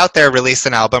got to get out there, release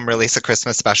an album, release a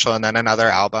Christmas special, and then another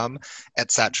album,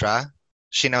 etc.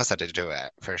 She knows how to do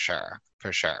it, for sure.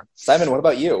 For sure. Simon, what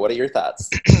about you? What are your thoughts?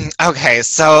 Okay,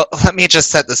 so let me just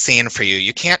set the scene for you.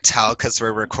 You can't tell because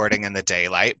we're recording in the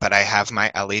daylight, but I have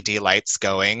my LED lights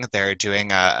going. They're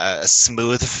doing a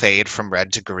smooth fade from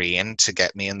red to green to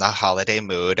get me in the holiday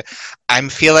mood. I'm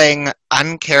feeling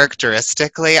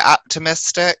uncharacteristically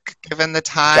optimistic given the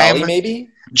time. Jolly, maybe?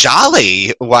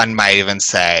 Jolly, one might even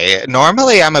say.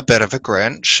 Normally I'm a bit of a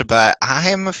Grinch, but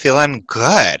I'm feeling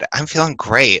good. I'm feeling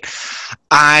great.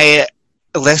 I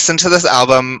listened to this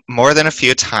album more than a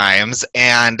few times,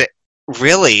 and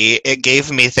really it gave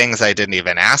me things I didn't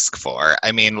even ask for.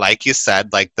 I mean, like you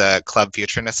said, like the Club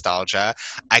Future nostalgia,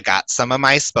 I got some of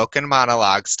my spoken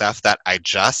monologue stuff that I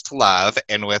just love,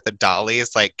 and with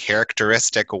Dolly's like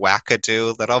characteristic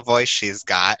wackadoo little voice she's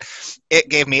got, it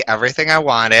gave me everything I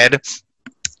wanted.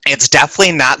 It's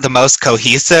definitely not the most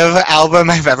cohesive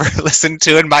album I've ever listened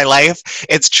to in my life.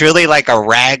 It's truly like a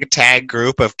ragtag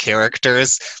group of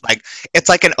characters. Like, it's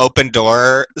like an open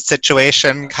door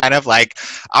situation, kind of like,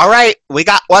 all right, we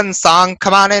got one song.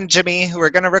 Come on in, Jimmy.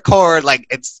 We're going to record. Like,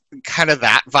 it's kind of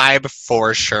that vibe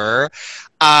for sure.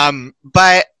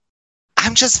 But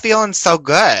I'm just feeling so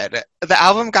good. The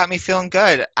album got me feeling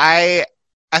good. I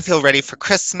feel ready for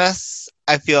Christmas.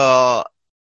 I feel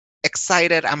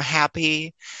excited, I'm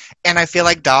happy, and I feel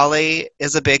like Dolly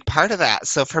is a big part of that.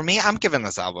 So for me, I'm giving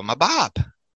this album a bop.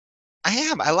 I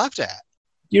am. I loved it.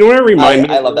 You know what it reminds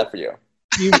me? I love that for you.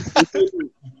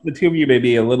 The two of you may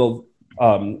be a little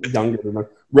younger than me.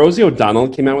 Rosie O'Donnell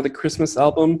came out with a Christmas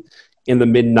album in the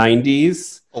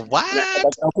mid-90s. What?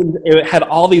 It had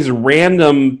all these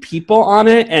random people on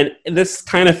it, and this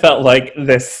kind of felt like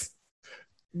this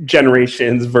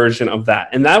generation's version of that.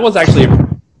 And that was actually...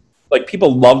 like,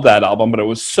 people loved that album, but it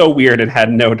was so weird and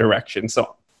had no direction.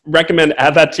 So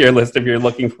add that to your list if you're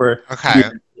looking for... Okay.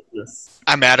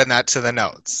 I'm adding that to the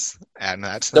notes.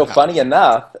 So funny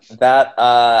enough, that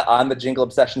on the Jingle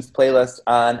Obsessions playlist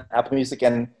on Apple Music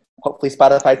and hopefully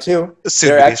Spotify too,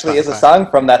 there actually is a song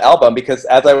from that album, because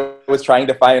as I was trying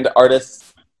to find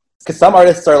artists, because some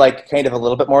artists are like kind of a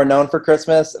little bit more known for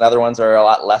Christmas and other ones are a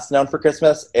lot less known for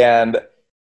Christmas, and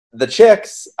the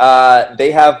Chicks,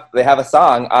 they have a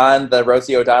song on the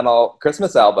Rosie O'Donnell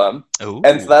Christmas album. Ooh.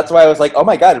 And so that's why I was like, oh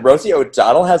my God, Rosie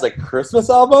O'Donnell has a Christmas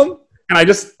album? And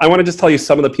I want to just tell you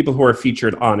some of the people who are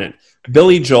featured on it.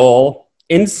 Billy Joel,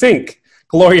 NSYNC,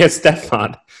 Gloria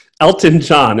Estefan, Elton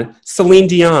John, Celine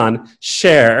Dion,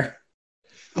 Cher,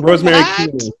 Rosemary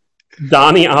Clooney,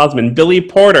 Donny Osmond, Billy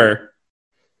Porter,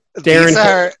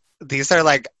 Darren. These are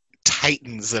like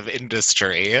titans of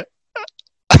industry.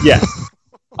 Yeah.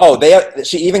 Oh,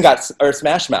 she even got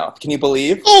Smash Mouth. Can you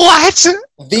believe? What?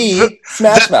 The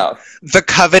Smash Mouth. The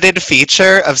coveted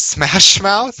feature of Smash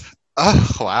Mouth?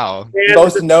 Oh, wow.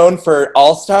 Most known for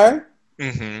All-Star?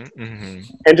 Mm-hmm,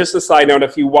 mm-hmm. And just a side note,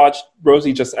 if you watch,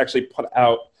 Rosie just actually put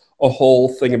out a whole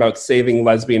thing about saving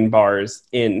lesbian bars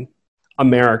in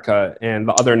America. And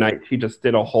the other night, she just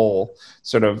did a whole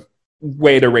sort of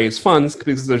way to raise funds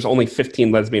because there's only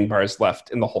 15 lesbian bars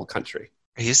left in the whole country.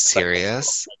 Are you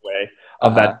serious? Way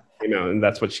of that, you know, and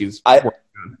that's what she's working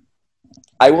on.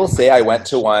 I will say I went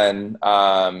to one.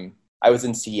 I was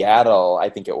in Seattle, I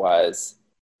think it was,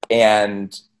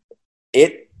 and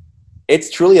it's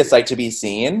truly a sight to be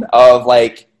seen. Of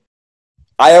like,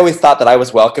 I always thought that I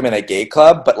was welcome in a gay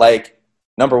club, but like,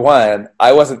 number one,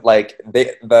 I wasn't like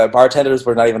the bartenders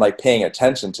were not even like paying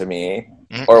attention to me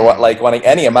or what, like wanting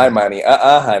any of my money.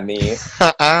 Honey.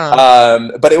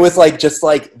 But it was like just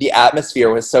like the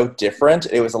atmosphere was so different.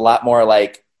 It was a lot more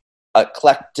like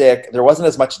eclectic. There wasn't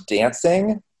as much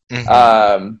dancing.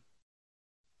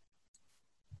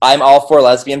 I'm all for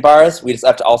lesbian bars. We just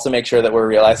have to also make sure that we're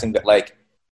realizing that like,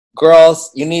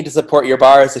 girls, you need to support your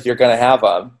bars if you're going to have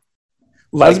them.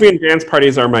 Lesbian dance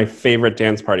parties are my favorite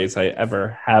dance parties I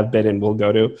ever have been and will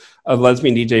go to. A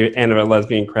lesbian DJ and a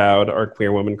lesbian crowd or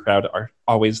queer woman crowd are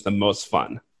always the most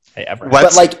fun I ever had.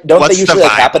 But like, don't they usually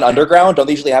like happen underground? Don't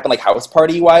they usually happen like house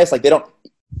party wise? Like they don't.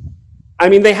 I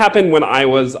mean, they happened when I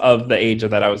was of the age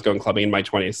that I was going clubbing in my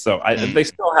 20s. So they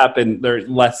still happen. They're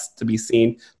less to be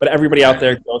seen. But everybody out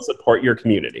there, go support your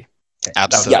community.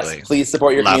 Absolutely. Yes, please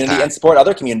support your community and support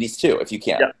other communities too, if you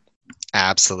can. Yeah.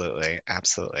 Absolutely.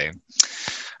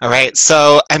 All right.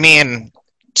 So, I mean,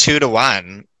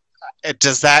 2-1.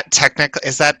 Is that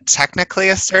technically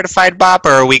a certified bop, or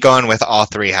are we going with all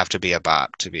three have to be a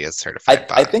bop to be a certified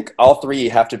bop? I think all three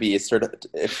have to be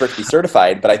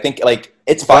certified, but I think like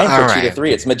it's fine for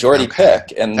 2-3. It's majority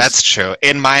pick, and that's true.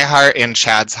 In my heart, in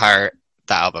Chad's heart,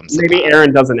 the album's maybe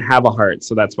Aaron doesn't have a heart,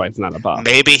 so that's why it's not a bop.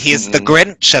 Maybe he's the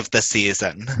Grinch of the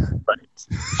season. Right.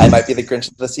 I might be the Grinch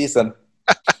of the season.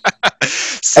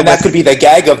 So and that could be the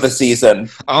gag of the season.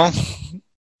 Oh,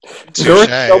 there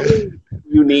are so many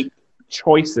unique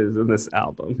choices in this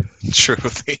album.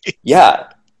 Truly. Yeah.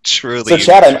 Truly. So,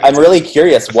 Chad, I'm really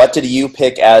curious. What did you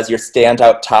pick as your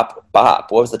standout top bop?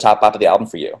 What was the top bop of the album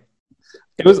for you?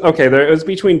 It was okay. It was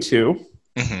between two.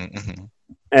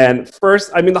 And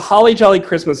first, I mean, the Holly Jolly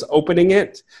Christmas opening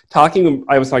it,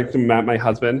 I was talking to Matt, my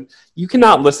husband, you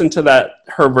cannot listen to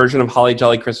her version of Holly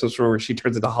Jolly Christmas where she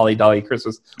turns into Holly Jolly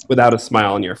Christmas without a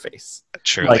smile on your face.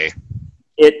 Truly. Like,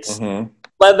 it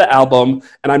led the album,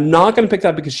 and I'm not going to pick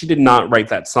that because she did not write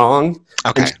that song.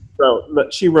 Okay.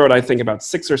 She wrote, I think, about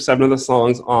 6 or 7 of the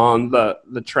songs on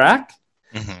the track.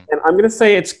 And I'm going to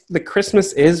say it's The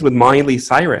Christmas Is with Miley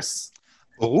Cyrus.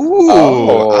 Ooh,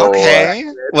 okay.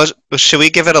 Well, should we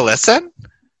give it a listen?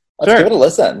 Let's give it a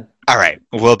listen. All right,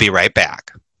 we'll be right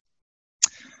back.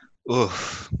 Ooh,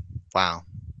 wow.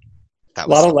 That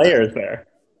was a lot of layers there.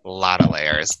 A lot of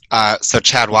layers. So,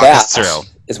 Chad, walk us through.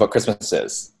 Is what Christmas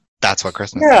is. That's what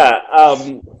Christmas is.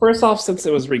 Yeah. First off, since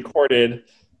it was recorded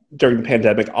during the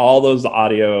pandemic, all those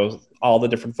audio, all the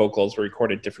different vocals were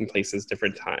recorded different places,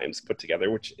 different times, put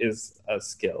together, which is a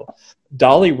skill.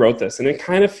 Dolly wrote this, and it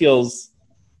kind of feels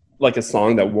like a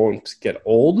song that won't get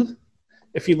old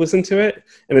if you listen to it.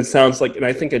 And it sounds like, and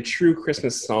I think a true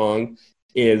Christmas song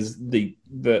is the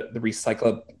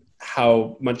recycle,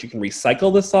 how much you can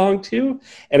recycle the song to.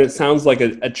 And it sounds like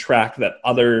a track that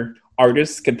other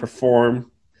artists could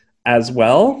perform as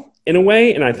well in a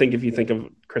way. And I think if you think of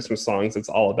Christmas songs, it's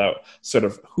all about sort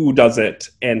of who does it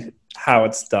and how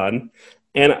it's done.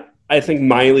 And I think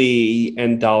Miley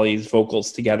and Dolly's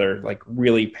vocals together like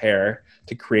really pair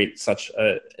to create such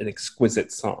an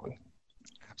exquisite song.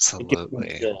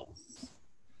 Absolutely.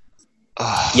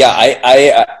 Yeah,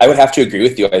 I would have to agree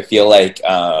with you. I feel like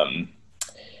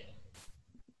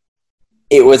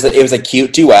it was a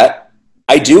cute duet.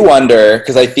 I do wonder,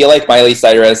 because I feel like Miley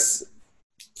Cyrus,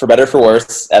 for better or for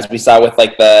worse, as we saw with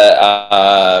like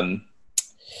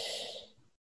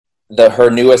her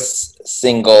newest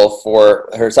single for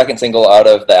her second single out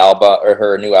of the album, or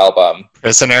her new album,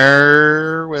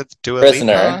 Prisoner with Dua Lipa.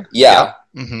 Prisoner, yeah.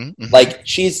 Like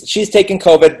she's taken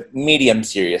COVID medium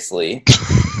seriously.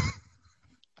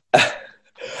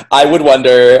 I would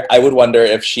wonder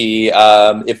if she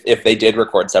if they did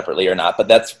record separately or not, but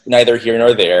that's neither here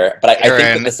nor there. But I think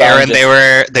that the song Aaron,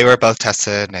 they were both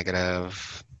tested negative.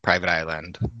 Private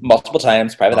Island. Multiple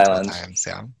times, Private Island.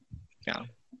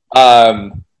 Yeah.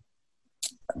 I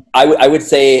would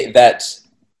say that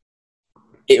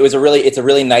it's a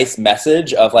really nice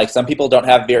message of like some people don't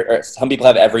have some people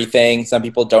have everything, some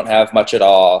people don't have much at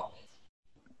all.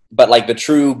 But like the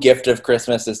true gift of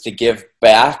Christmas is to give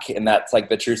back, and that's like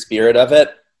the true spirit of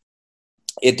it.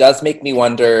 It does make me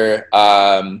wonder,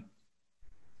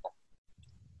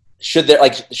 should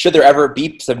there ever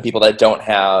be some people that don't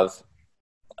have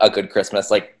a good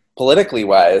Christmas, like politically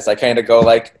wise, I kind of go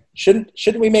like, shouldn't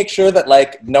we make sure that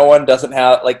like no one doesn't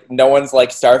have like no one's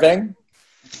like starving?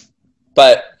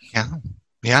 But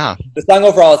yeah, the song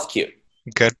overall is cute.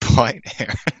 Good point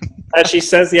here. She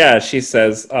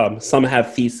says, some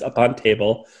have feasts upon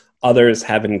table, others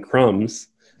have in crumbs.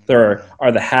 There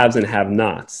are the haves and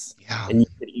have-nots, and you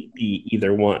could be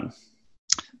either one.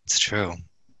 It's true.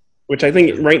 Which I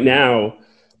think right now,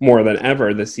 more than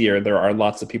ever this year, there are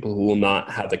lots of people who will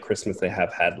not have the Christmas they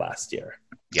have had last year.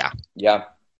 Yeah,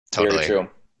 totally very true.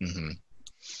 Mm-hmm.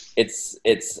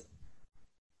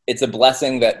 It's a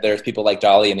blessing that there's people like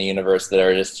Dolly in the universe that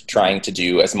are just trying to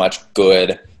do as much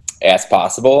good as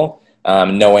possible,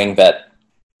 knowing that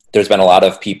there's been a lot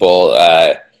of people,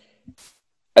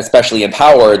 especially in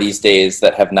power these days,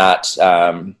 that have not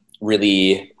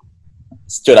really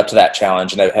stood up to that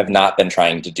challenge and have not been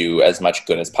trying to do as much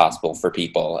good as possible for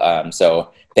people.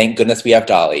 So thank goodness we have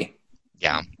Dolly.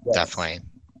 Yeah, definitely.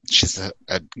 She's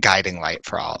a guiding light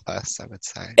for all of us, I would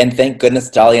say. And thank goodness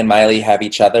Dolly and Miley have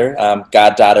each other.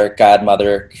 Goddaughter,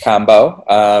 godmother combo.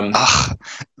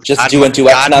 Doing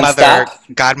duets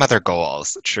nonstop. Godmother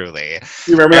goals, truly.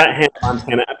 You remember that Hannah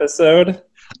Montana episode?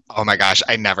 Oh my gosh,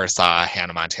 I never saw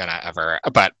Hannah Montana ever,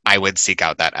 but I would seek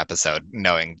out that episode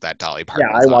knowing that Dolly Parton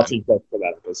was I watched on. it just for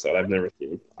that episode. I've never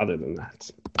seen it other than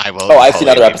that. I will. Oh, I've seen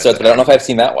other episodes, but I don't know if I've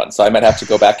seen that one, so I might have to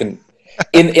go back and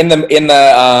in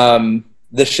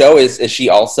the show is she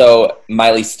also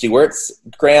Miley Stewart's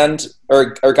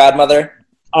godmother?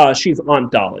 She's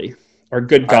Aunt Dolly or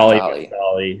Good Golly.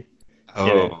 Dolly.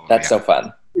 Oh, that's so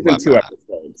fun. She's in 2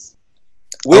 episodes.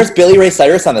 Where's Billy Ray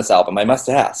Cyrus on this album? I must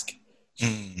ask.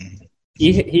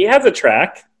 He has a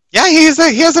track. Yeah, he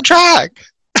has a track.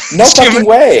 No fucking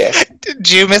way. Did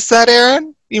you miss that,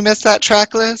 Aaron? You missed that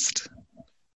track list?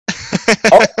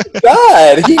 Oh my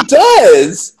God, he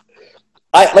does.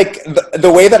 I like the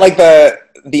way that like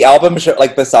the album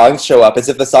like the songs show up is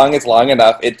if the song is long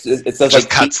enough, it says just like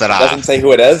cuts it off. Doesn't say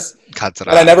who it is. Cuts it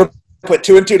and off. I never put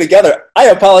 2 and 2 together. I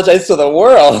apologize to the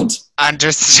world.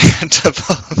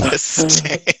 Understandable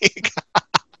mistake.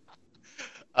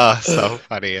 Oh, so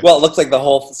funny. Well, it looks like the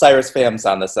whole Cyrus fam's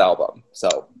on this album,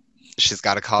 so she's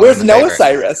got to call. Where's Noah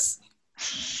Cyrus?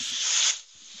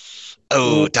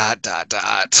 Oh, ... That's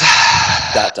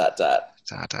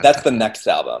the next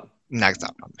album. Next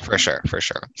album, for sure.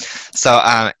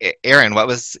 So, Aaron, what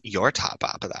was your top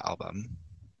bop of the album?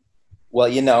 Well,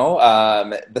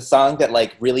 the song that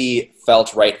like really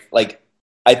felt right. Like,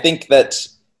 I think that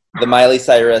the Miley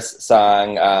Cyrus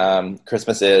song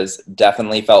 "Christmas Is"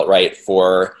 definitely felt right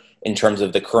in terms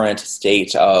of the current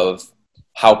state of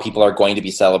how people are going to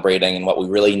be celebrating and what we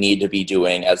really need to be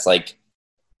doing as like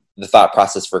the thought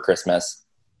process for Christmas.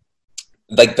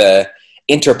 Like the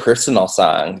interpersonal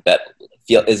song that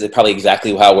is probably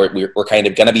exactly how we're kind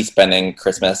of going to be spending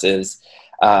Christmas is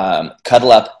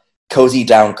Cuddle Up, Cozy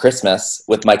Down Christmas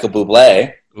with Michael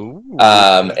Bublé. Ooh.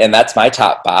 And that's my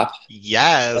top bop.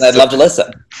 Yes. And I'd love to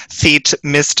listen. Feat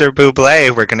Mr.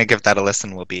 Bublé. We're going to give that a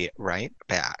listen. We'll be right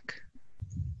back.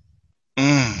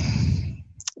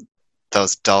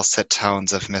 Those dulcet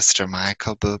tones of Mr.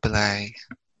 Michael Bublé.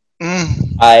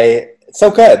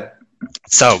 So good.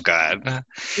 So good.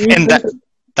 And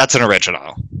that's an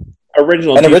original.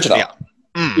 Original. Yeah.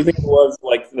 Do you think it was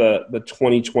like the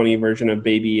 2020 version of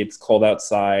Baby It's Cold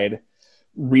Outside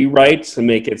rewrite to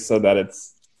make it so that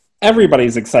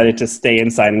everybody's excited to stay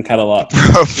inside and cuddle up?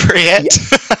 Appropriate.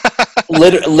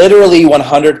 Yeah. Literally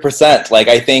 100%. Like,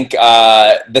 I think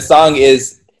the song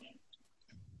is...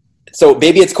 So,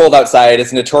 Baby It's Cold Outside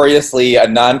is notoriously a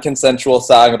non-consensual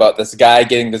song about this guy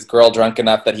getting this girl drunk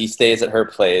enough that he stays at her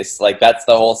place. Like, that's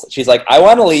the whole... She's like, I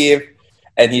want to leave.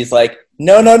 And he's like,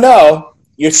 no,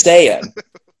 you're staying.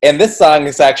 And this song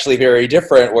is actually very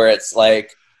different, where it's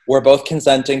like, we're both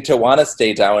consenting to want to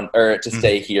stay down, or to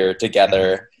stay here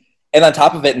together. And on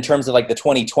top of it, in terms of like the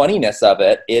 2020-ness of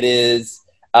it, it is...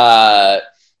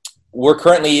 we're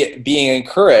currently being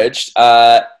encouraged...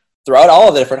 throughout all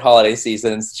of the different holiday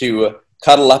seasons to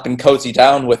cuddle up and cozy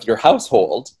down with your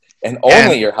household and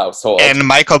only your household. And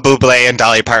Michael Bublé and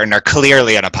Dolly Parton are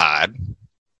clearly in a pod.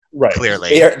 Right.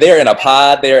 Clearly. They're in a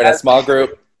pod. They're in a small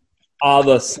group.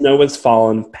 The snow has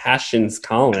fallen, passion's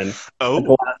calling. Oh. A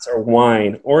glass of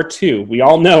wine or 2. We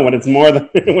all know when it's more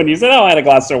than when you said, I had a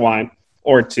glass of wine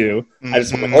or 2. I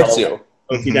just want to or 2.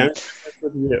 Cozy down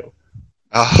with you.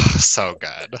 Oh, so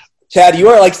good. Chad, you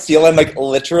are like stealing like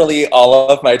literally all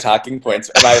of my talking points,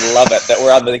 and I love it that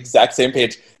we're on the exact same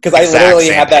page, because I literally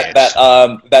have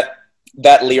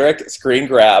that lyric screen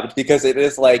grabbed, because it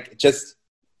is like just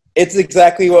it's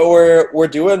exactly what we're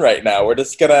doing right now. We're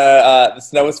just gonna the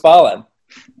snow is falling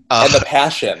and the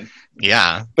passion.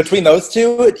 Yeah. Between those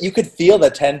two, you could feel the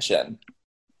tension.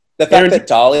 The fact that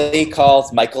Dolly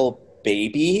calls Michael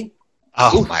baby.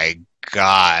 Oh my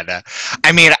God.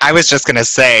 I mean, I was just going to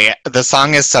say the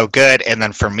song is so good. And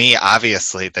then for me,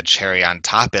 obviously, the cherry on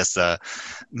top is the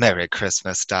Merry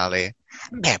Christmas, Dolly.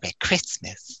 Merry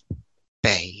Christmas,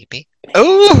 baby.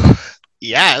 Ooh,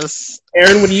 yes.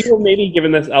 Aaron, would you have maybe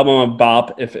given this album a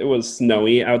bop if it was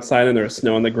snowy outside and there was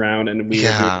snow on the ground and we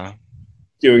were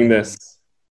doing this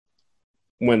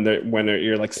when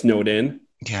you're like snowed in?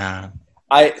 Yeah.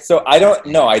 I don't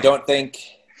know. I don't think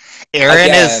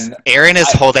Aaron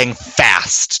is holding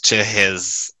fast to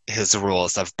his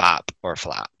rules of bop or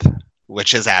flop,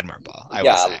 which is admirable, I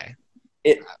will say.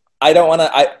 I don't want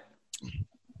to.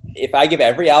 If I give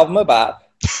every album a bop,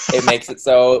 it makes it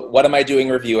so. What am I doing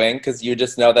reviewing? Because you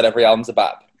just know that every album's a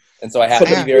bop, and so I have to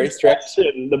be very strict.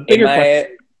 The bigger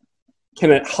question: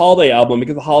 can a holiday album?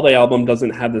 Because the holiday album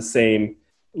doesn't have the same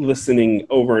listening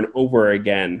over and over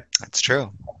again. That's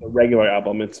true. A regular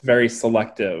album, it's very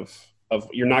selective.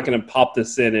 You're not going to pop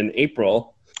this in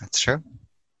April. That's true.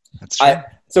 That's true.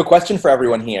 So, question for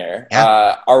everyone here: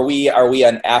 are we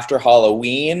an after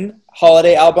Halloween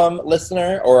holiday album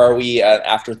listener, or are we an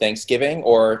after Thanksgiving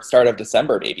or start of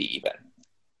December, maybe even?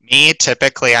 Me,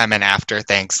 typically, I'm an after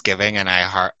Thanksgiving, and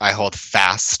I hold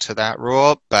fast to that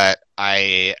rule. But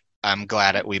I'm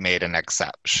glad that we made an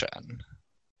exception.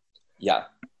 Yeah,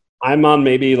 I'm on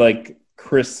maybe like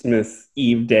Christmas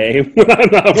Eve day when I'm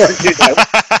not working.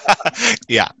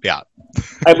 Yeah.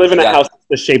 I live in a house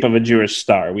the shape of a Jewish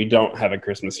star. We don't have a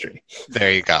Christmas tree.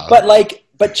 There you go.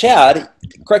 But Chad,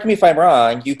 correct me if I'm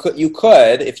wrong. You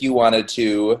could, if you wanted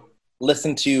to,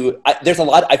 listen to. There's a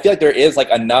lot. I feel like there is like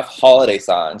enough holiday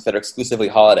songs that are exclusively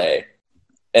holiday,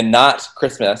 and not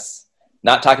Christmas.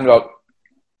 Not talking about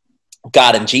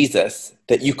God and Jesus.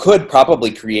 That you could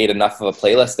probably create enough of a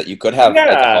playlist that you could have like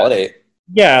a holiday.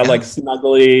 Yeah, like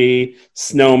Snuggly,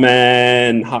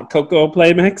 Snowman, Hot Cocoa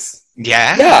Play Mix.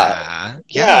 Yeah. No,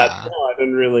 I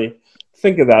didn't really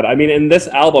think of that. I mean, in this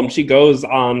album, she goes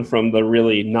on from the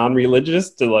really non-religious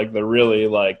to like the really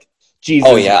like Jesus.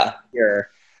 Oh yeah.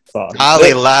 Song.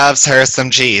 Holly loves her some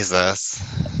Jesus.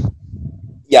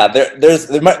 Yeah,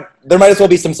 there might as well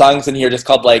be some songs in here just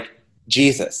called like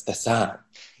Jesus the song.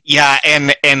 Yeah,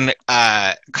 and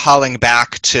calling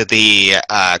back to the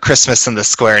Christmas in the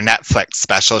Square Netflix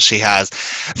special she has,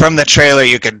 from the trailer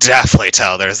you could definitely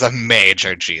tell there's a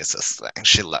major Jesus thing.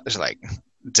 She loves, like,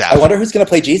 definitely. I wonder who's going to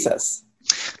play Jesus.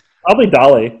 Probably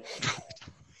Dolly.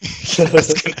 I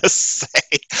was going to say,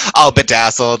 all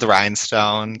bedazzled,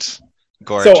 rhinestoned,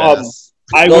 gorgeous.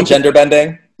 So, a little gender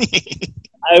bending.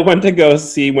 I went to go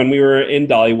see, when we were in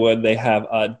Dollywood, they have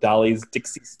Dolly's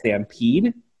Dixie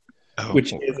Stampede.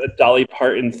 Which is a Dolly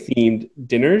Parton themed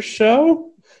dinner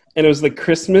show. And it was the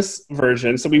Christmas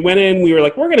version. So we went in, we were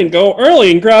like, we're going to go early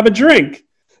and grab a drink.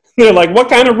 And they're like, what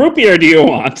kind of root beer do you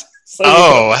want?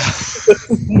 So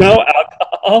no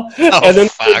alcohol. And then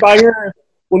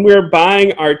when we were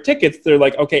buying our tickets, they're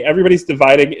like, okay, everybody's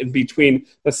dividing in between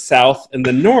the South and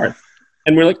the North.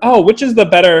 And we're like, oh, which is the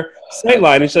better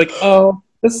sightline? And she's like, oh,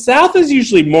 the South is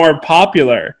usually more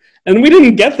popular. And we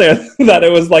didn't get there that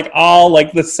it was like all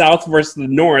like the South versus the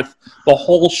North, the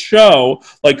whole show,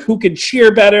 like who could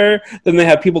cheer better. Then they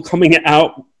have people coming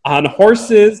out on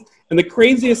horses. And the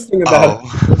craziest thing about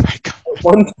it,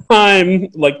 one time,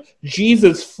 like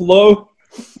Jesus flew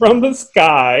from the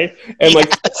sky and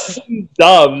like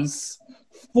doves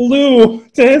flew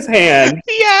to his hand.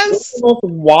 Yes. It's the most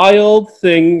wild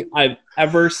thing I've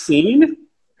ever seen.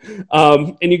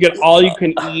 And you get all you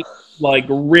can eat, like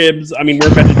ribs. I mean, we're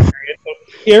vegetarian. So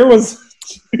here was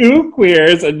two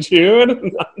queers, a Jew and a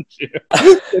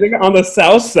non-Jew, sitting on the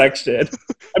south section.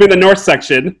 I mean, the north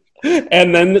section.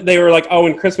 And then they were like, oh,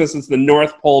 in Christmas, it's the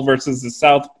North Pole versus the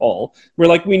South Pole. We're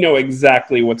like, we know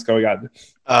exactly what's going on.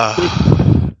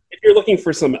 If you're looking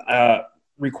for some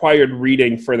required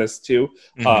reading for this too,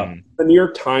 the New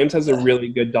York Times has a really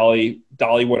good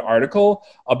Dollywood article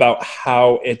about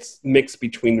how it's mixed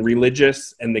between the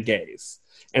religious and the gays,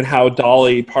 and how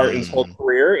Dolly Parton's whole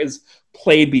career is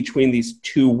played between these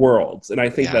two worlds. And I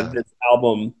think that this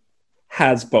album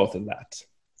has both of that.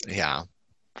 Yeah,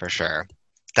 for sure.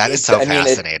 That is so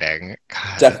fascinating.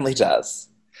 God. Definitely does.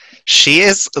 She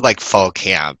is like full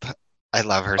camp. I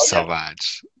love her so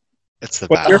much. It's the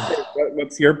best.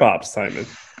 What's your bop, Simon?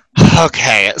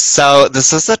 Okay, so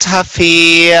this is a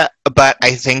toughie, but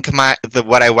I think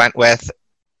what I went with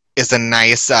is a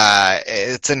nice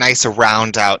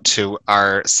round out to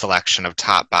our selection of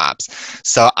top bops.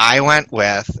 So I went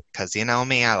with, because you know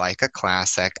me, I like a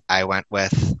classic. I went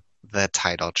with the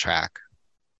title track,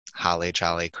 Holly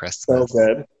Jolly Christmas. So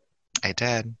good. I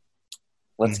did.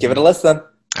 Let's give it a listen.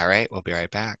 All right, we'll be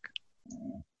right back.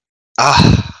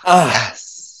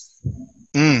 Yes.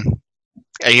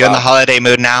 Are you in the holiday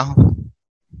mood now?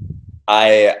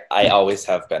 I always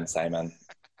have been, Simon.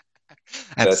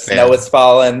 The snow is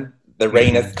falling. The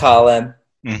rain is calling.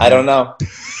 I don't know.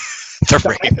 I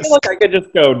feel like I could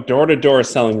just go door to door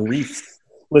selling wreaths,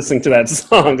 listening to that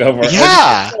song over.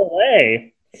 Yeah. No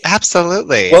way.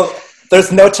 Absolutely. Well,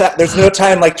 there's no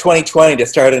time like 2020 to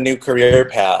start a new career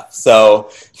path. So,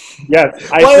 yes,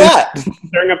 why not?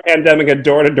 During a pandemic, a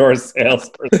door to door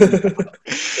salesperson.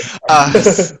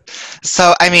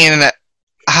 So, I mean,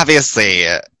 obviously,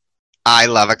 I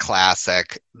love a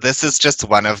classic. This is just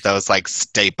one of those like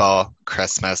staple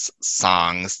Christmas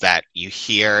songs that you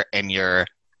hear and you're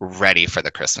ready for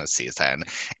the Christmas season.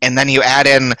 And then you add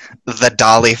in the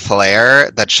Dolly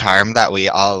flair, the charm that we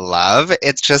all love.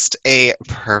 It's just a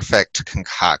perfect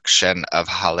concoction of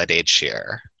holiday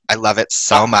cheer. I love it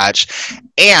so much.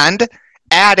 And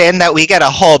add in that we get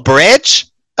a whole bridge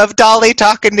of Dolly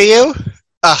talking to you.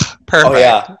 Perfect. Oh,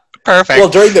 yeah. Perfect. Well,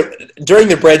 during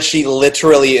the bridge, she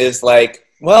literally is like,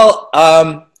 well,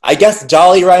 I guess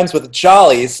Dolly rhymes with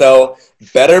jolly, so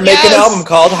better make an album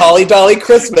called Holly Dolly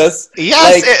Christmas.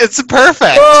 Yes, it's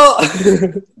perfect. Well,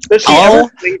 does she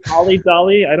ever sing Holly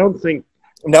Dolly? I don't think.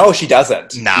 No, she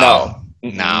doesn't. No.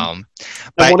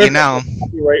 But you know,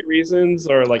 copyright reasons,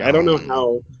 or like I don't know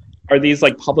how. Are these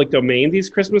like public domain?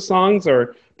 These Christmas songs,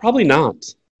 or probably not?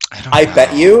 I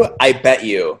bet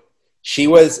you, she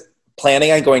was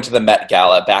planning on going to the Met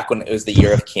Gala back when it was the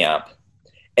year of camp.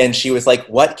 And she was like,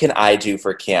 what can I do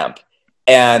for camp?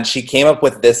 And she came up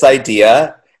with this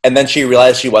idea, and then she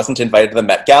realized she wasn't invited to the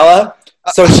Met Gala.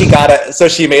 So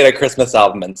she made a Christmas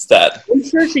album instead. I'm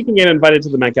sure she can get invited to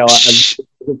the Met Gala if she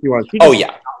wants.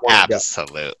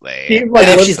 Absolutely. And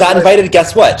if she's not invited,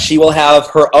 guess what? She will have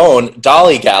her own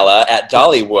Dolly Gala at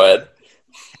Dollywood.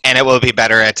 And it will be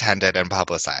better attended and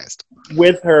publicized.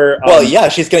 With her... well, yeah,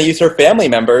 she's going to use her family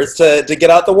members to get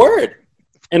out the word.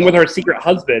 And with her secret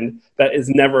husband, that is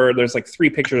never... There's like 3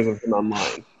 pictures of him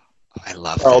online. Oh, I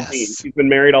love Charles this. Dean. She's been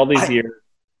married all these years.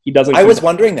 He doesn't... I was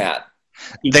wondering that.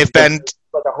 They've been...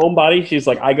 like a homebody. She's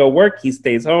like, I go work, he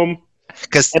stays home.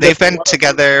 Because they've been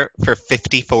together for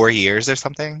 54 years or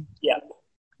something? Yeah.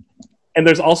 And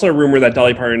there's also a rumor that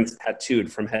Dolly Parton's tattooed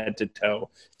from head to toe,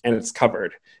 and it's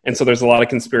covered. And so there's a lot of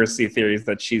conspiracy theories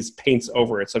that she's paints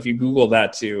over it. So if you Google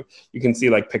that too, you can see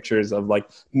like pictures of like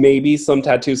maybe some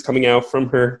tattoos coming out from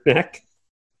her neck.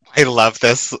 I love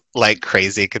this like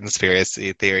crazy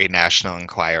conspiracy theory, National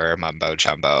Enquirer mumbo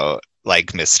jumbo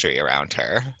like mystery around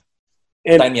her.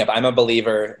 And sign me up. I'm a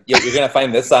believer. You're going to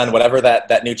find this on whatever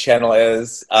that new channel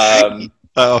is.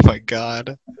 Oh my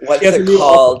God. What's it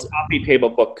called? Coffee table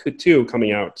book too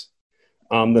coming out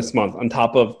this month on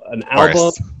top of an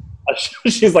album.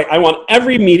 She's like, I want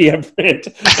every media print.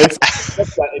 And so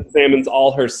that examines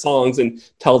all her songs and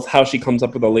tells how she comes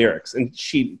up with the lyrics. And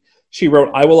she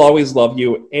wrote I Will Always Love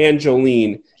You and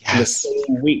Jolene in the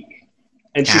same week.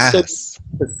 And she still used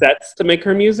cassettes to make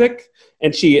her music.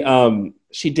 And she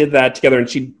did that together. And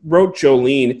she wrote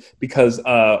Jolene because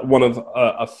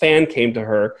a fan came to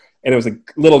her, and it was a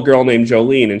little girl named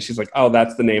Jolene. And she's like, oh,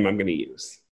 that's the name I'm going to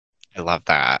use. I love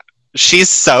that. She's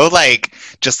so like,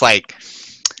 just like,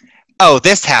 oh,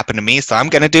 this happened to me, so I'm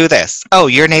going to do this. Oh,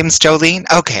 your name's Jolene?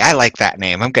 Okay, I like that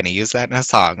name. I'm going to use that in a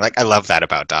song. Like, I love that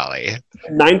about Dolly.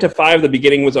 9 to 5, the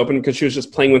beginning was open because she was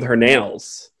just playing with her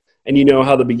nails. And you know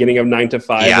how the beginning of 9 to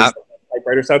 5 is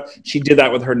typewriter stuff? She did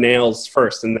that with her nails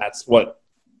first, and that's what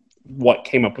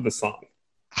came up with the song.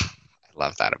 I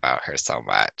love that about her so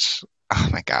much. Oh,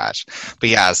 my gosh. But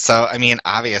yeah, so, I mean,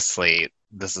 obviously,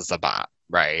 this is a bop,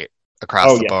 right?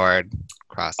 Across the board.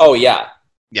 Yeah.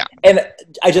 Yeah. And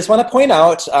I just want to point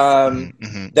out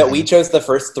that we chose the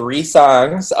first 3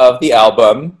 songs of the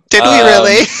album. Did we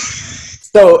really?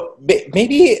 So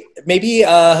maybe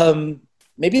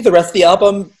the rest of the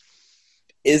album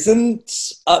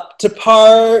isn't up to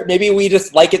par. Maybe we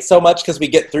just like it so much because we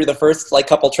get through the first like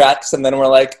couple tracks and then we're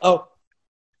like, oh,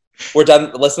 we're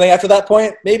done listening after that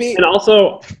point, maybe. And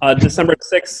also, December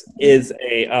 6th is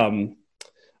a...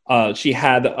 she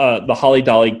had the Holly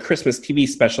Dolly Christmas TV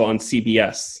special on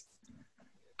CBS.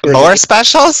 More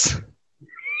specials?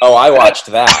 Oh, I watched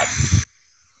that.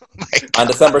 On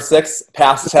December 6th,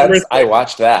 past tense, I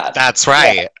watched that. That's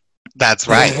right. Yeah. That's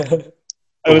right.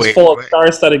 It was full of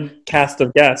star-studded cast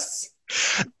of guests.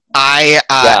 I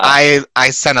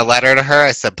sent a letter to her.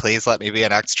 I said, please let me be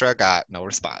an extra. Got no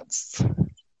response.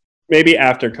 Maybe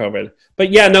after COVID.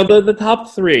 But yeah, no, the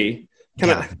top 3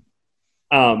 kind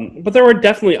of... but there were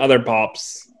definitely other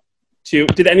bops too.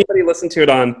 Did anybody listen to it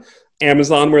on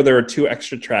Amazon where there were 2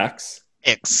 extra tracks?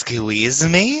 Excuse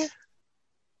me?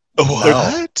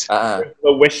 What? The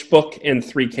Wish Book and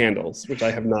Three Candles, which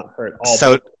I have not heard.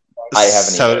 I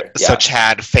haven't either. Yeah. So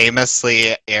Chad,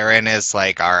 famously, Aaron is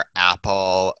like our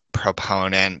Apple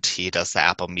proponent. He does the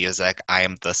Apple Music. I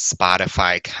am the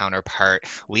Spotify counterpart.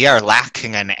 We are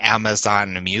lacking in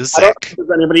Amazon Music.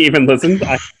 Does anybody even listen?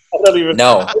 I don't even.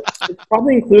 No. It's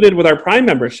probably included with our Prime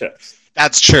memberships.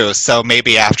 That's true. So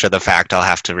maybe after the fact, I'll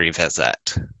have to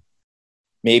revisit.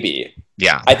 Maybe.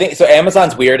 Yeah. I think so.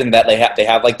 Amazon's weird in that they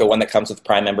have like the one that comes with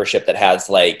Prime membership that has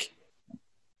like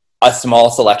a small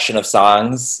selection of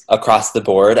songs across the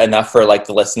board, enough for like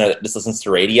the listener that just listens to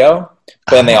radio.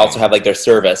 But then they also have like their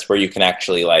service where you can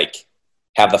actually like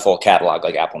have the full catalog,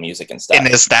 like Apple Music and stuff. And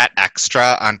is that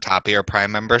extra on top of your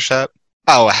Prime membership?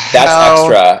 Oh, that's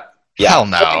extra. Yeah. Hell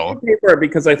no. Pay for it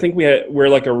because I think we're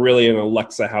like an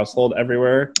Alexa household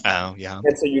everywhere. Oh yeah.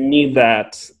 And so you need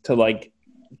that to like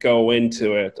go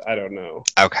into it. I don't know.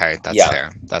 Okay, that's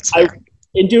fair. That's fair.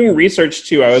 In doing research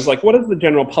too, I was like, what does the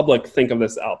general public think of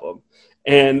this album?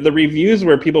 And the reviews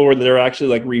where they're actually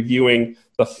like reviewing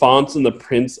the fonts and the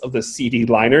prints of the CD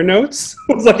liner notes.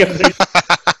 It was like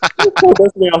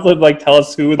they also like tell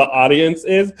us who the audience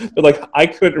is. But like I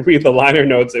couldn't read the liner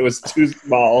notes; it was too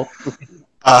small.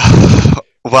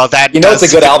 Well, that it's a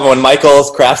good album when Michael's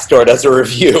Craft Store does a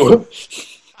review.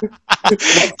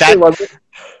 Was it?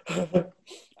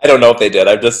 I don't know if they did.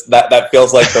 I just that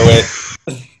feels like the way.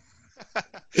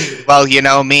 Well, you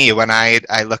know me, when I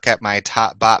look at my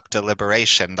top bop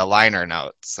deliberation, the liner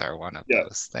notes are one of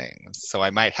those things. So I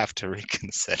might have to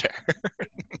reconsider.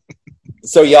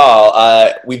 So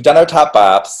y'all, we've done our top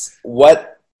bops.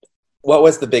 What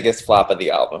was the biggest flop of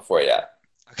the album for you?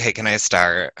 Okay, can I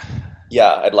start?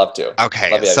 Yeah, I'd love to.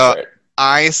 Okay, so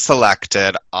I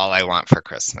selected All I Want for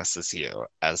Christmas Is You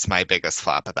as my biggest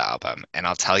flop of the album. And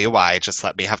I'll tell you why. Just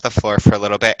let me have the floor for a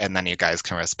little bit and then you guys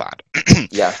can respond.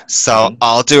 Yeah. So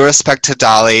all due respect to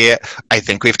Dolly, I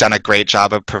think we've done a great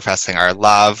job of professing our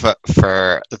love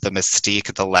for the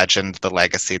mystique, the legend, the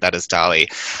legacy that is Dolly.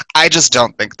 I just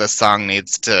don't think the song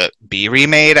needs to be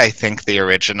remade. I think the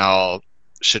original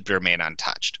should remain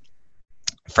untouched.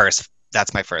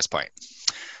 That's my first point.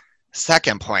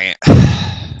 Second point,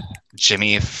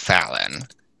 Jimmy Fallon.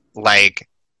 Like,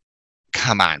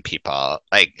 come on, people.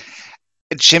 Like,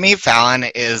 Jimmy Fallon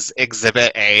is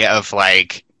exhibit A of,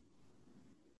 like,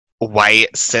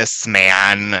 white cis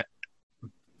man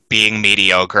being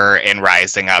mediocre and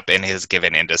rising up in his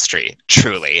given industry.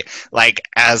 Truly. Like,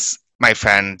 as my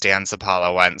friend Dan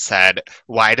Zapala once said,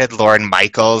 why did Lorne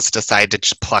Michaels decide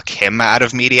to pluck him out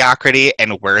of mediocrity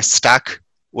and we're stuck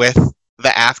with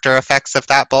the after effects of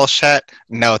that bullshit?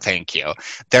 No, thank you.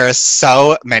 There are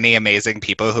so many amazing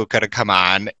people who could have come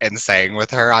on and sang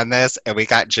with her on this, and we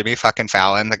got Jimmy fucking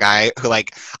Fallon, the guy who,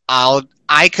 like,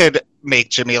 I could make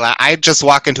Jimmy laugh. I'd just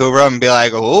walk into a room and be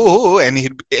like, ooh, and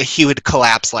he would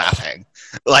collapse laughing.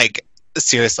 Like,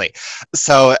 seriously.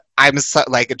 So I'm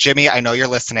like, Jimmy, I know you're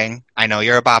listening. I know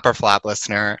you're a Bop or Flop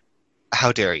listener.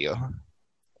 How dare you?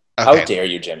 Okay. How dare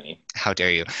you, Jimmy? How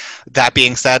dare you? That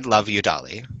being said, love you,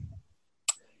 Dolly.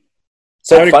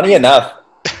 So funny enough,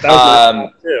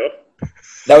 that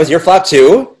was your flop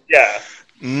too. Yeah.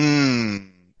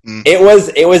 Mm-hmm.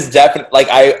 It was definitely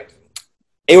like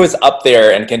it was up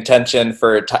there in contention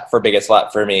for biggest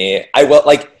flop for me. I will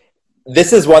like.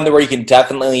 This is one where you can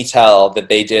definitely tell that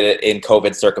they did it in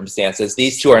COVID circumstances.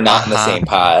 These two are not in the same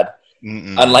pod.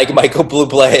 Mm-mm. Unlike Michael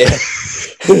Bublé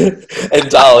and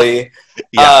Dolly.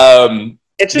 Yeah.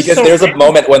 It's just because there's a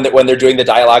moment when they're doing the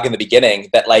dialogue in the beginning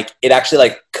that like it actually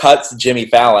like cuts Jimmy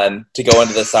Fallon to go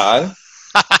into the song.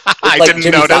 I like, didn't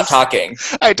Jimmy, notice. stop talking.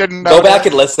 I didn't know. Go back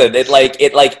and listen. It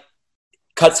like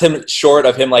cuts him short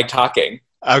of him like talking.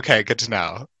 Okay, good to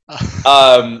know.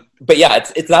 But yeah,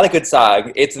 it's not a good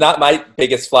song. It's not my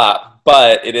biggest flop,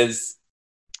 but it is.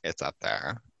 It's up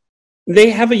there. They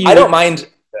have a. I don't mind.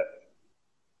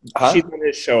 Huh? She's on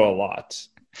his show a lot.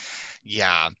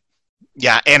 Yeah.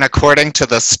 Yeah, and according to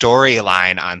the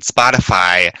storyline on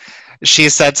Spotify, she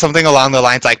said something along the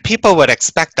lines like, people would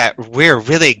expect that we're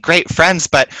really great friends,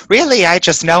 but really I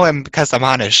just know him because I'm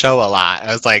on his show a lot.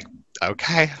 I was like,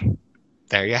 okay,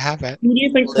 there you have it. Who do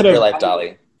you think Live your life,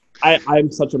 Dolly? I'm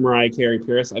such a Mariah Carey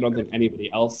purist. I don't think anybody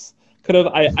else could have.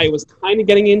 I was kind of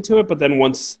getting into it, but then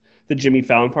once the Jimmy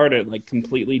Fallon part, it like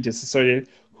completely disassociated.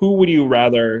 Who would you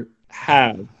rather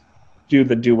have do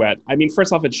the duet? I mean,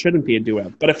 first off, it shouldn't be a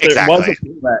duet, but if there was a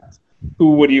duet,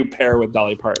 who would you pair with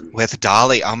Dolly Parton? With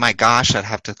Dolly? Oh my gosh, I'd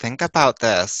have to think about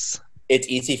this. It's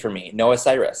easy for me. Noah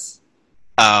Cyrus.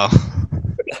 Oh.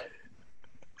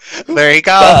 There you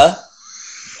go.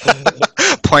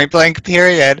 Point blank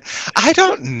period. I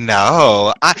don't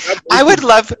know. I would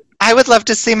love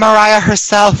to see Mariah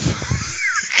herself.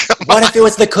 What if it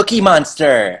was the Cookie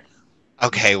Monster?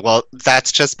 Okay, well,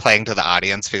 that's just playing to the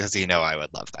audience because you know I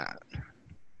would love that.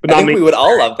 But I think we would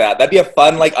all love that. That'd be a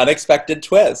fun, like, unexpected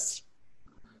twist.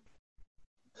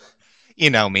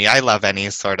 You know me. I love any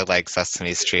sort of like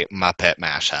Sesame Street Muppet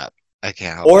mashup. I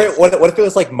can't help Or it. what if it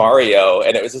was like Mario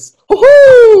and it was just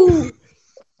woohoo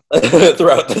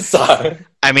throughout the song?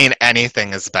 I mean,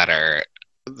 anything is better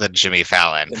than Jimmy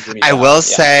Fallon. I Fallon, will yeah.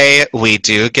 say we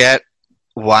do get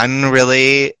one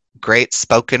really great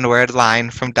spoken word line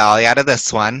from Dolly out of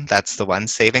this one. That's the one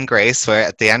saving grace where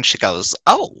at the end she goes,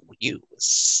 "Oh, you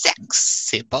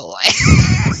sexy boy."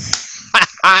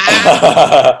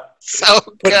 So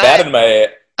Put good. that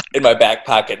in my back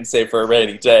pocket and save for a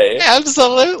rainy day.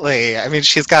 Absolutely. I mean,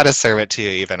 she's got to serve it to you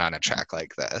even on a track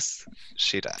like this.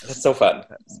 She does. That's so fun.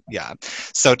 Yeah.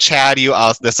 So Chad,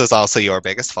 this is also your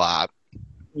biggest flop.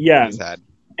 Yeah. You said.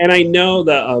 And I know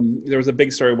that there was a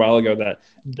big story a while ago that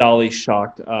Dolly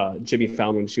shocked Jimmy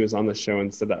Fallon when she was on the show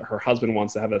and said that her husband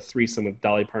wants to have a threesome with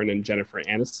Dolly Parton and Jennifer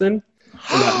Aniston.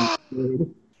 And that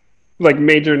like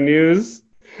major news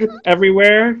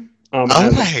everywhere. Oh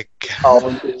my God. All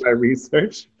of my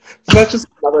research. So that's just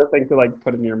another thing to like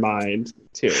put in your mind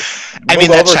too. I mean,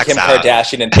 Move that over checks Kim out.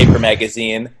 Kardashian in Paper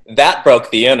Magazine. That broke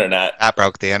the internet. That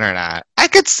broke the internet. I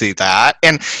could see that.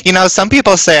 And, you know, some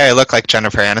people say I look like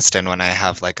Jennifer Aniston when I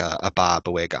have like a bob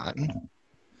wig on.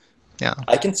 Yeah.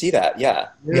 I can see that. Yeah.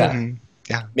 Mhm.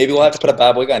 Yeah. Maybe we'll have to put a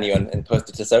bob wig on you and post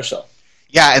it to social.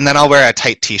 Yeah, and then I'll wear a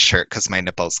tight t-shirt because my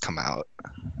nipples come out,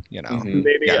 you know. Mhm.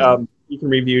 Maybe Yeah. you can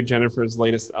review Jennifer's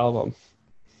latest album.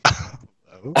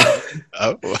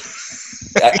 Oh.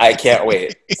 I can't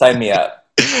wait. Sign me up.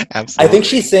 Absolutely. I think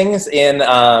she sings in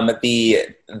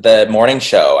the morning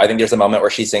show. I think there's a moment where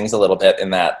she sings a little bit in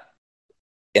that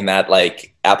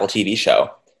like Apple TV show.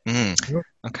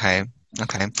 Okay.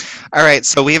 All right,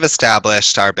 so we've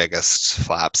established our biggest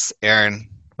flops. Aaron,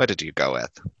 what did you go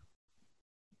with?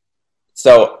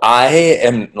 So I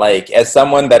am like, as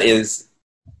someone that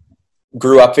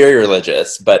grew up very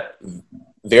religious, but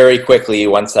very quickly,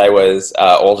 once I was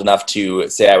old enough to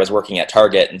say I was working at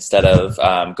Target instead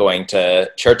of going to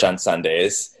church on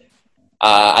Sundays,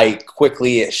 I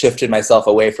quickly shifted myself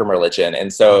away from religion.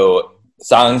 And so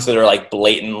songs that are like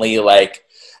blatantly like,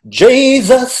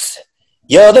 Jesus,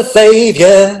 you're the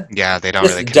savior. Yeah, they don't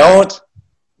Just really connect.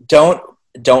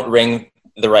 don't ring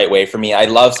the right way for me. I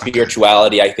love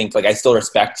spirituality. I think like I still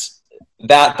respect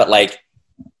that, but like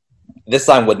this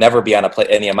song would never be on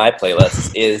any of my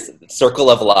playlists. Is "Circle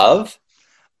of Love."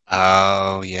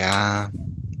 Oh yeah.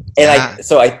 And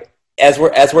as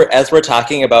we're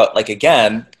talking about, like,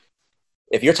 again,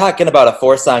 if you're talking about a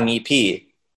 4-song EP,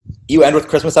 you end with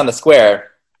 "Christmas on the Square."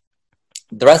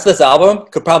 The rest of this album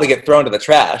could probably get thrown to the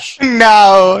trash.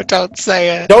 No, don't say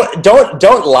it.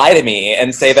 Don't lie to me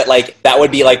and say that like that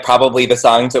would be like probably the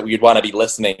songs that we'd want to be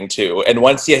listening to. And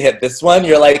once you hit this one,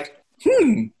 you're like,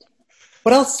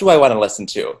 what else do I want to listen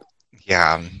to?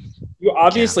 Yeah. You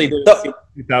obviously did a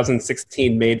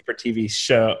 2016 made-for-TV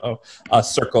show,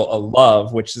 "Circle of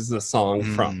Love," which is a song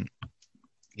from.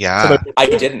 Yeah. So there's a I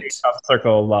didn't.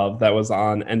 "Circle of Love" that was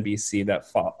on NBC that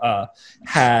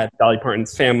had Dolly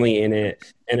Parton's family in it,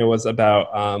 and it was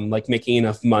about like making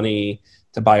enough money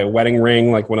to buy a wedding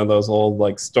ring, like one of those old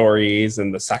like stories,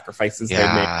 and the sacrifices they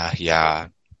made. Yeah.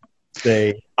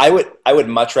 I would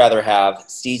much rather have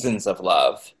 "Seasons of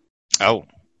Love" Oh.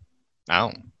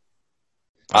 on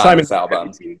Simon, this album. have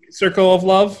you seen "Circle of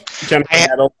Love"? Jennifer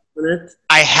Aniston in it.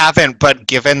 I haven't, but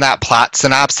given that plot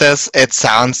synopsis, it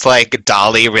sounds like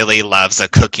Dolly really loves a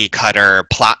cookie cutter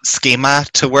plot schema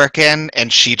to work in,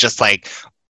 and she just like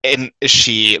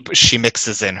she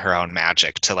mixes in her own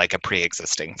magic to like a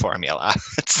pre-existing formula.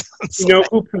 You know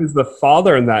who plays the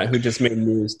father in that? Who just made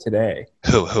news today?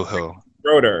 Who?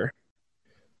 Schroeder.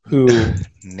 Who?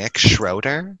 Nick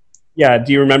Schroeder? Yeah.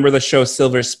 Do you remember the show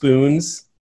Silver Spoons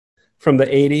from the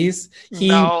 80s? He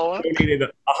donated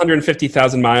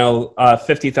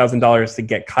 $150,000 to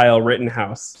get Kyle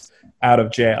Rittenhouse out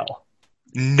of jail.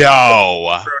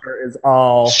 No. Schroeder is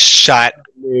all Shut.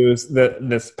 news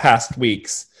this past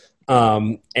weeks.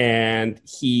 And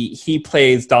he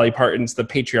plays Dolly Parton's the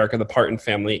patriarch of the Parton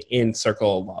family in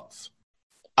 "Circle of Love."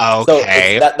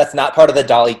 Okay. So that's not part of the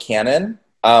Dolly canon.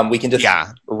 We can just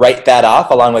write that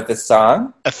off along with this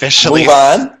song. Officially, move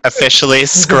on. Officially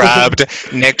scrubbed.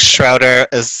 Nick Schroeder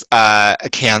is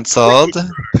canceled.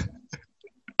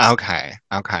 Okay.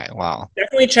 Well,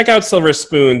 Definitely check out Silver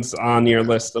Spoons on your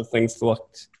list of things to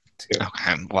too.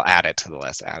 Okay, we'll add it to the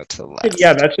list. Add it to the list.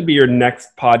 Yeah, that should be your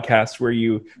next podcast where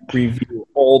you review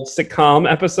old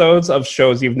sitcom episodes of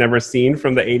shows you've never seen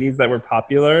from the 80s that were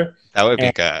popular. That would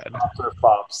be good.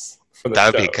 Flops for the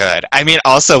That would be good. I mean,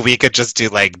 also, we could just do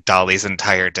like Dolly's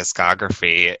entire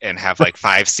discography and have like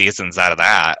 5 seasons out of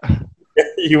that.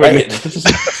 You would Right.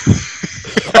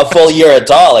 A full year of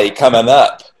Dolly coming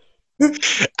up.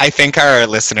 I think our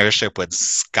listenership would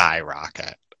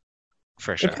skyrocket.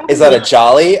 For sure. Is that a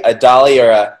Jolly, a Dolly, or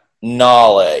a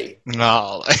Nolly?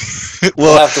 No.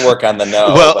 We'll have to work on the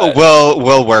no. but-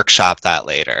 We'll workshop that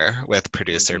later with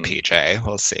producer Mhm. PJ.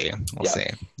 We'll see. We'll Yeah. see.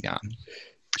 Yeah.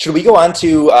 Should we go on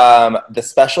to the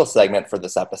special segment for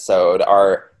this episode,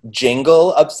 our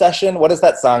jingle obsession? What is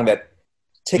that song that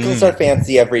tickles our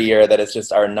fancy every year that is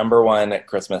just our number one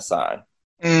Christmas song?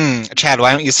 Chad,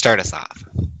 why don't you start us off?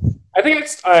 I think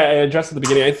I addressed at the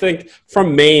beginning. I think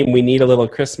from Maine, We Need a Little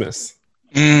Christmas.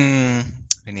 We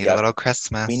need a little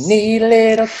Christmas. We need a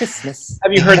little Christmas.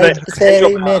 Have you heard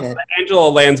every minute. the Angela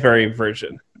Lansbury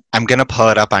version? I'm going to pull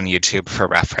it up on YouTube for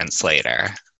reference later.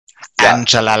 Yeah.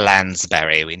 Angela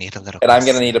Lansbury, we need a little And I'm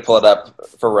going to Christmas. need to pull it up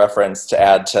for reference to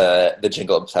add to the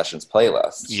Jingle Obsessions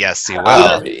playlist. Yes, you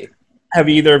will. Have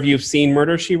either of you seen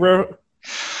Murder, She Wrote?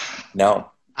 No.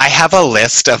 I have a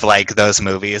list of like those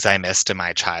movies I missed in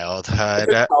my childhood.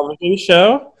 Television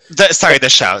show? The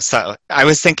show. So I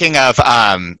was thinking of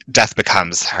Death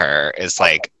Becomes Her is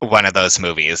like one of those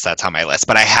movies that's on my list.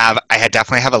 But I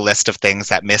definitely have a list of things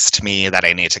that missed me that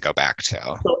I need to go back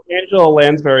to. So Angela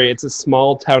Lansbury, it's a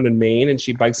small town in Maine, and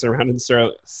she bikes around and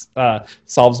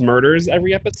solves murders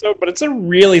every episode. But it's a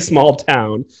really small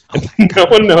town, and no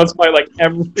one knows why. Like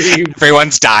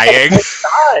Everyone's dying.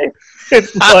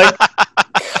 It's like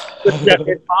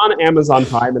it's on Amazon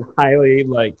Prime and highly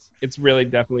like it's really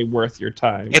definitely worth your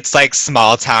time. It's like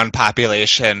small town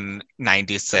population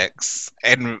 96,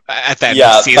 and at the end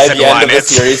Yeah, of by season the end 1, of the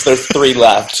series, there's 3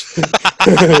 left.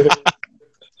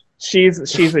 She's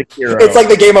a hero. It's like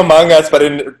the game Among Us, but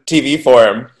in TV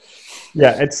form.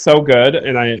 Yeah, it's so good,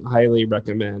 and I highly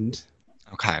recommend.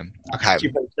 Okay.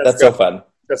 That's so fun.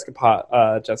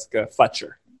 Jessica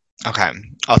Fletcher. Okay.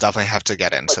 I'll definitely have to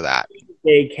get into that.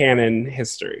 Gay canon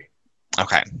history.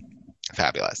 Okay.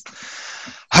 Fabulous.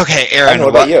 Okay, And Aaron. what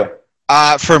about you?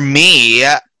 For me,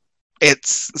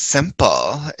 it's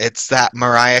simple. It's that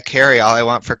Mariah Carey, All I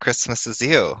Want for Christmas Is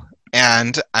You.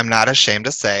 And I'm not ashamed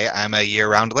to say I'm a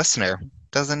year-round listener.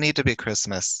 Doesn't need to be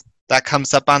Christmas. That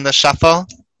comes up on the shuffle.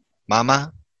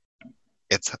 Mama,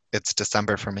 it's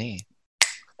December for me.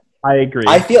 I agree.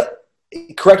 I feel,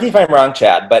 correct me if I'm wrong,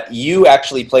 Chad, but you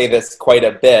actually play this quite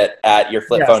a bit at your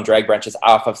flip phone drag brunches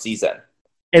off of season.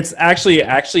 It's actually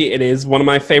it is one of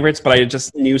my favorites, but I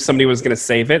just knew somebody was going to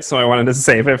save it, so I wanted to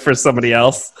save it for somebody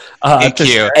else. Thank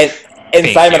you. And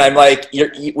Thank Simon, you. I'm like,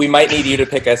 we might need you to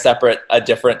pick a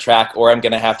different track, or I'm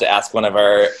going to have to ask one of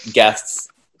our guests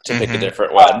to pick a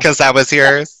different one. Because that was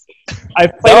yours?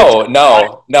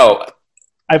 No.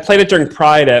 I played it during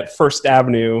Pride at First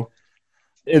Avenue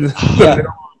in the middle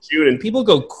of June, and people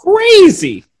go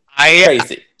crazy.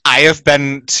 Crazy. I have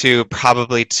been to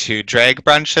probably 2 drag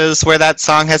brunches where that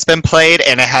song has been played,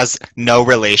 and it has no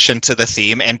relation to the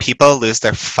theme, and people lose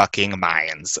their fucking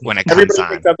minds when it comes Everybody on.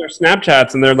 picks up their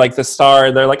Snapchats, and they're like the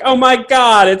star. They're like, "Oh my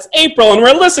God, it's April, and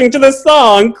we're listening to this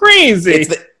song, crazy!"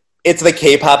 It's the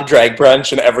K-pop drag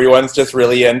brunch, and everyone's just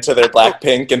really into their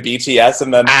Blackpink and BTS,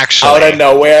 and then out of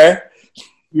nowhere,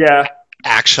 yeah.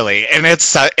 Actually, and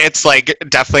it's like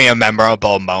definitely a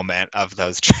memorable moment of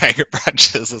those drag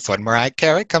brunches is when Mariah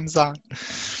Carey comes on.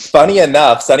 Funny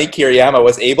enough, Sunny Kiriyama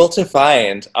was able to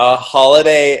find a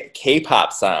holiday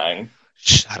K-pop song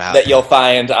Shut up. that you'll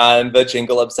find on the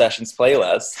Jingle Obsessions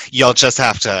playlist. You'll just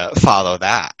have to follow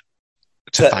that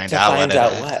to find out what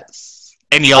it is.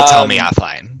 And you'll tell me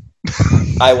offline.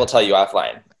 I will tell you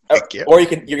offline. Thank you. Or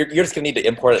you're just gonna need to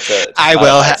import it to I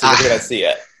will. so you're gonna see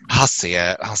it. I'll see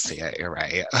it. You're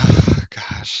right. Oh,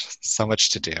 gosh, so much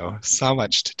to do.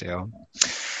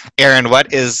 Aaron,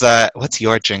 what's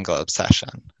your jingle obsession?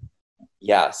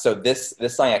 Yeah, so this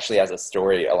song actually has a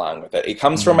story along with it. It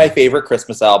comes from my favorite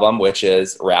Christmas album, which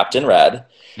is Wrapped in Red.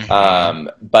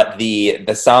 But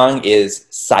the song is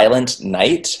Silent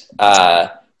Night,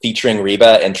 featuring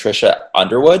Reba and Trisha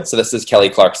Underwood. So this is Kelly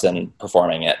Clarkson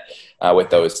performing it with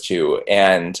those two.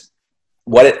 And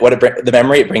the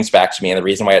memory it brings back to me, and the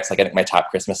reason why it's like my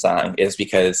top Christmas song is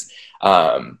because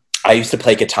I used to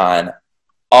play Catan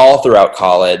all throughout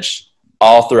college,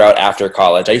 all throughout after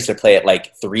college. I used to play it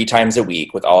like 3 times a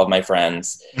week with all of my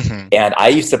friends. And I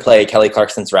used to play Kelly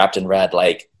Clarkson's Wrapped in Red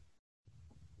like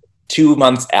 2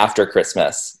 months after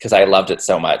Christmas because I loved it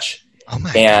so much. Oh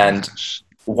my and gosh.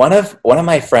 one of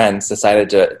my friends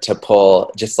decided to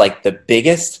pull just like the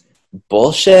biggest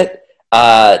bullshit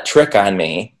trick on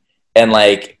me, and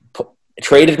like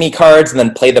traded me cards and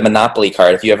then played the Monopoly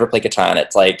card. If you ever play Catan,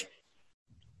 it's like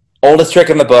oldest trick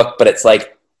in the book, but it's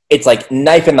like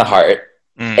knife in the heart.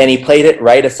 And he played it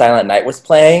right as Silent Night was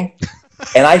playing.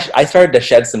 And I started to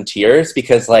shed some tears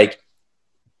because like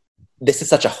this is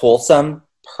such a wholesome,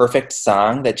 perfect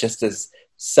song that just is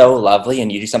so lovely,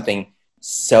 and you do something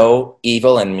so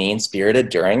evil and mean-spirited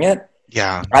during it.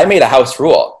 Yeah. I made a house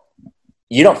rule.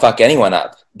 You don't fuck anyone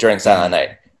up during Silent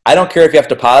Night. I don't care if you have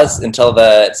to pause until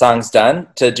the song's done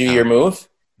to do your move.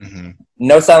 Mm-hmm.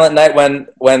 No Silent Night when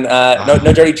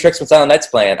no dirty tricks when Silent Night's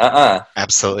playing.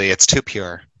 Absolutely. It's too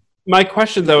pure. My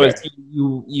question, though, is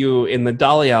you in the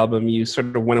Dolly album, you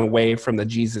sort of went away from the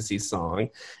Jesus-y song.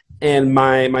 And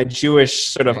my Jewish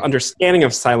sort of understanding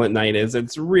of Silent Night is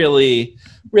it's really,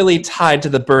 really tied to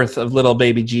the birth of little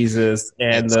baby Jesus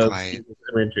and the Jesus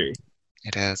imagery.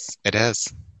 It is. It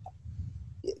is.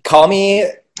 Call me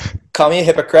a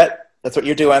hypocrite. That's what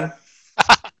you're doing.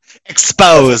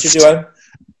 Exposed. That's what you're doing.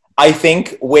 I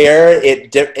think where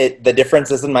the difference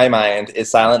is in my mind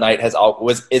is Silent Night is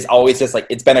always just like,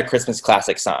 it's been a Christmas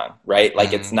classic song, right?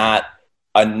 Like it's not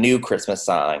a new Christmas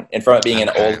song. And from it being an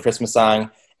old Christmas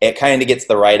song, it kind of gets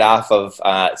the write-off of,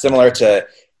 similar to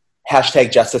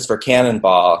 #Justice for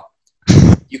Cannonball.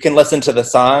 You can listen to the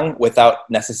song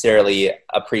without necessarily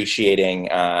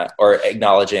appreciating or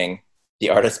acknowledging the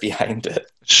artist behind it.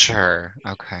 Sure.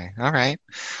 Okay. All right.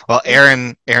 Well,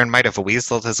 Aaron might have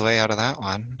weaseled his way out of that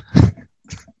one.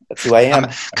 That's who I am.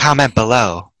 Comment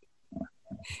below.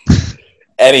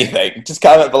 Anything. Just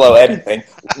comment below anything.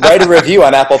 Write a review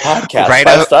on Apple Podcasts.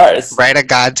 5 stars. Write a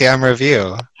goddamn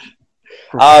review.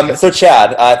 So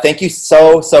Chad, thank you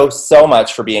so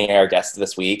much for being our guest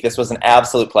this week. This was an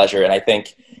absolute pleasure, and I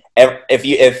think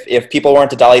if people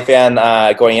weren't a Dolly fan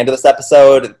going into this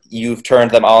episode, you've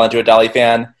turned them all into a Dolly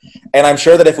fan. And I'm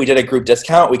sure that if we did a group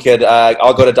discount, we could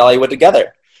all go to Dollywood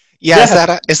together. Yeah.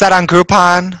 Is that on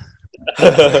Groupon?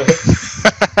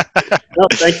 No,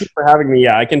 thank you for having me.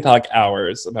 Yeah, I can talk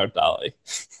hours about Dolly.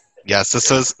 Yes, this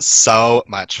was so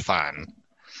much fun.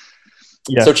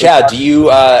 Yes, so Chad, do you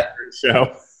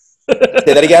show?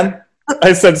 Say that again?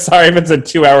 I said sorry if it's a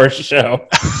 2-hour show.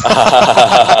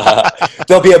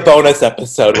 There'll be a bonus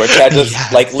episode where Chad just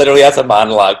like literally has a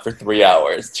monologue for 3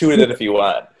 hours. Tune in if you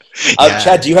want.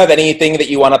 Chad, do you have anything that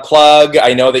you want to plug?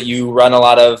 I know that you run a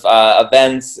lot of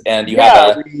events and you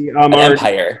have an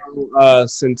empire.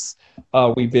 Since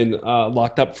we've been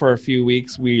locked up for a few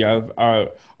weeks, we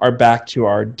are back to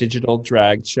our digital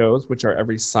drag shows, which are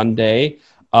every Sunday.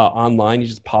 Online, you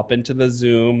just pop into the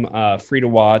Zoom, free to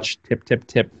watch,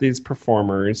 tip these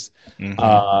performers.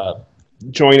 Mm-hmm.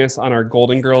 Join us on our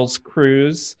Golden Girls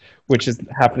cruise, which is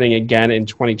happening again in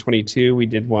 2022. We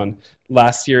did one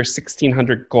last year,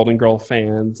 1,600 Golden Girl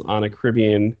fans on a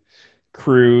Caribbean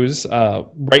cruise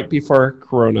right before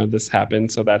Corona this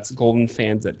happened. So that's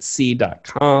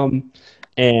goldenfansatsea.com,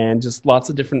 and just lots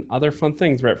of different other fun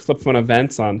things. We're at Flip Phone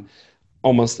events on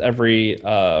almost every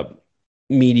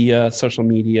social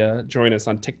media. Join us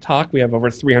on TikTok. We have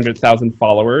over 300,000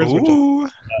 followers. Ooh.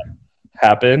 Which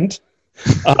happened.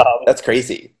 That's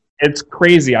crazy. It's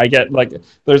crazy. I get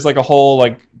there's a whole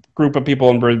group of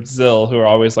people in Brazil who are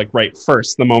always right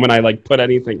first the moment I put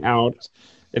anything out.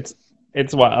 It's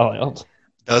wild.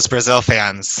 Those Brazil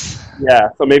fans. Yeah.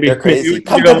 So maybe they're crazy.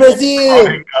 Come to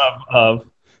Brazil.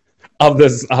 Of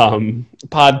this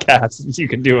podcast, you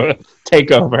could do a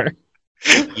takeover.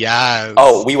 Yes.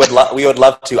 Oh, we would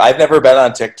love to. I've never been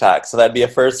on TikTok, so that'd be a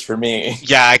first for me.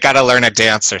 Yeah, I gotta learn a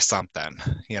dance or something,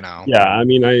 Yeah, I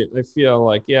mean, I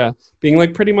feel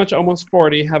being pretty much almost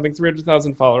 40, having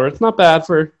 300,000 followers, it's not bad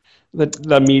for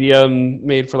the medium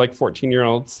made for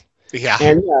 14-year-olds. Yeah.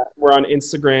 And we're on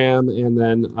Instagram, and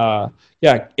then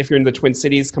if you're in the Twin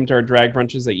Cities, come to our drag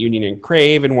brunches at Union and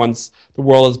Crave, and once the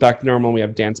world is back to normal, we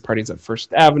have dance parties at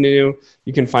First Avenue.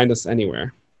 You can find us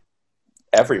anywhere.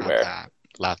 Everywhere.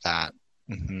 Love that.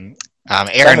 Mm-hmm.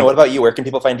 Aaron, what about you? Where can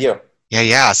people find you?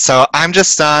 Yeah. So I'm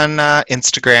just on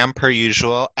Instagram per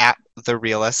usual at The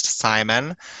Realist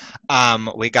Simon.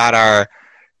 We got our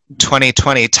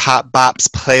 2020 Top Bops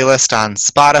playlist on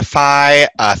Spotify.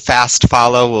 Fast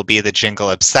follow will be the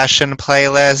Jingle Obsession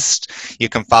playlist. You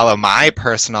can follow my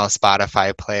personal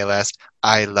Spotify playlist,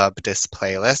 I Love This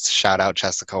Playlist. Shout out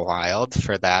Jessica Wilde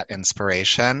for that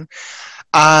inspiration.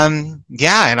 And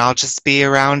I'll just be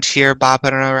around here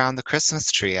bopping around the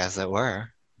Christmas tree, as it were.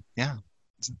 Yeah.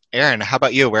 Aaron, how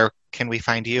about you? Where can we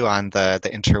find you on the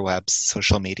interwebs,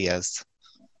 social medias?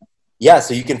 Yeah,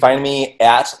 so you can find me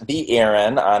at the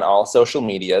Aaron on all social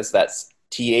medias. That's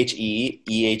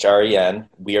TheEHREN.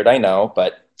 Weird, I know,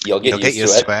 but you'll get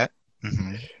used to it.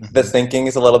 Mm-hmm. Mm-hmm. The thinking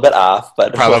is a little bit off,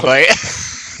 but probably.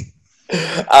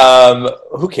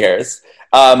 Who cares?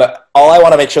 All I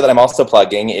want to make sure that I'm also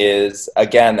plugging is,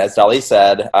 again, as Dolly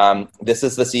said, this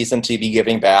is the season to be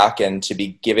giving back and to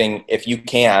be giving, if you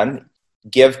can,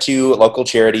 give to local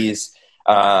charities,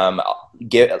 do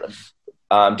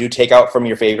takeout from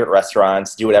your favorite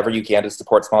restaurants, do whatever you can to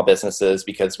support small businesses,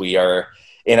 because we are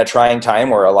in a trying time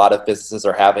where a lot of businesses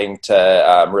are having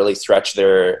to really stretch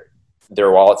their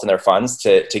wallets and their funds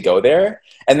to go there.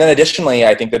 And then additionally,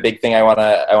 I think the big thing I want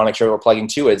to make sure we're plugging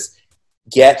too is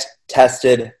get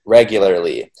tested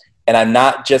regularly. And I'm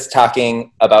not just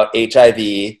talking about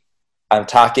HIV. I'm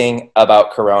talking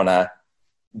about Corona.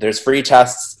 There's free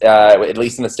tests, at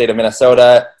least in the state of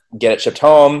Minnesota. Get it shipped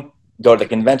home, go to the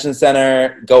convention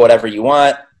center, go whatever you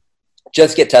want.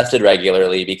 Just get tested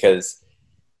regularly, because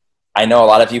I know a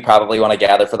lot of you probably want to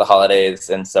gather for the holidays.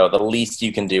 And so the least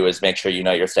you can do is make sure you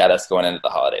know your status going into the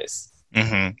holidays.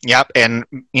 Mm-hmm. Yep. And,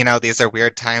 these are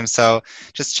weird times. So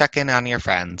just check in on your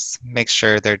friends. Make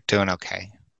sure they're doing okay.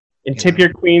 And tip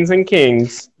your queens and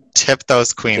kings. Tip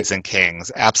those queens and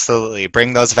kings. Absolutely.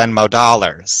 Bring those Venmo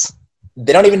dollars.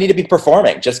 They don't even need to be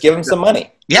performing. Just give them some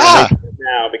money. Yeah.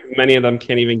 Now, because many of them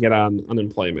can't even get on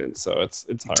unemployment. So it's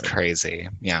hard. It's crazy.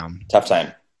 Yeah. Tough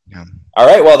time. Yeah. All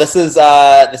right. Well, this is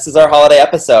our holiday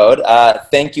episode.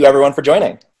 Thank you, everyone, for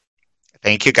joining.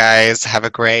 Thank you, guys. Have a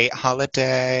great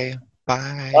holiday.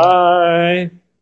 Bye. Bye.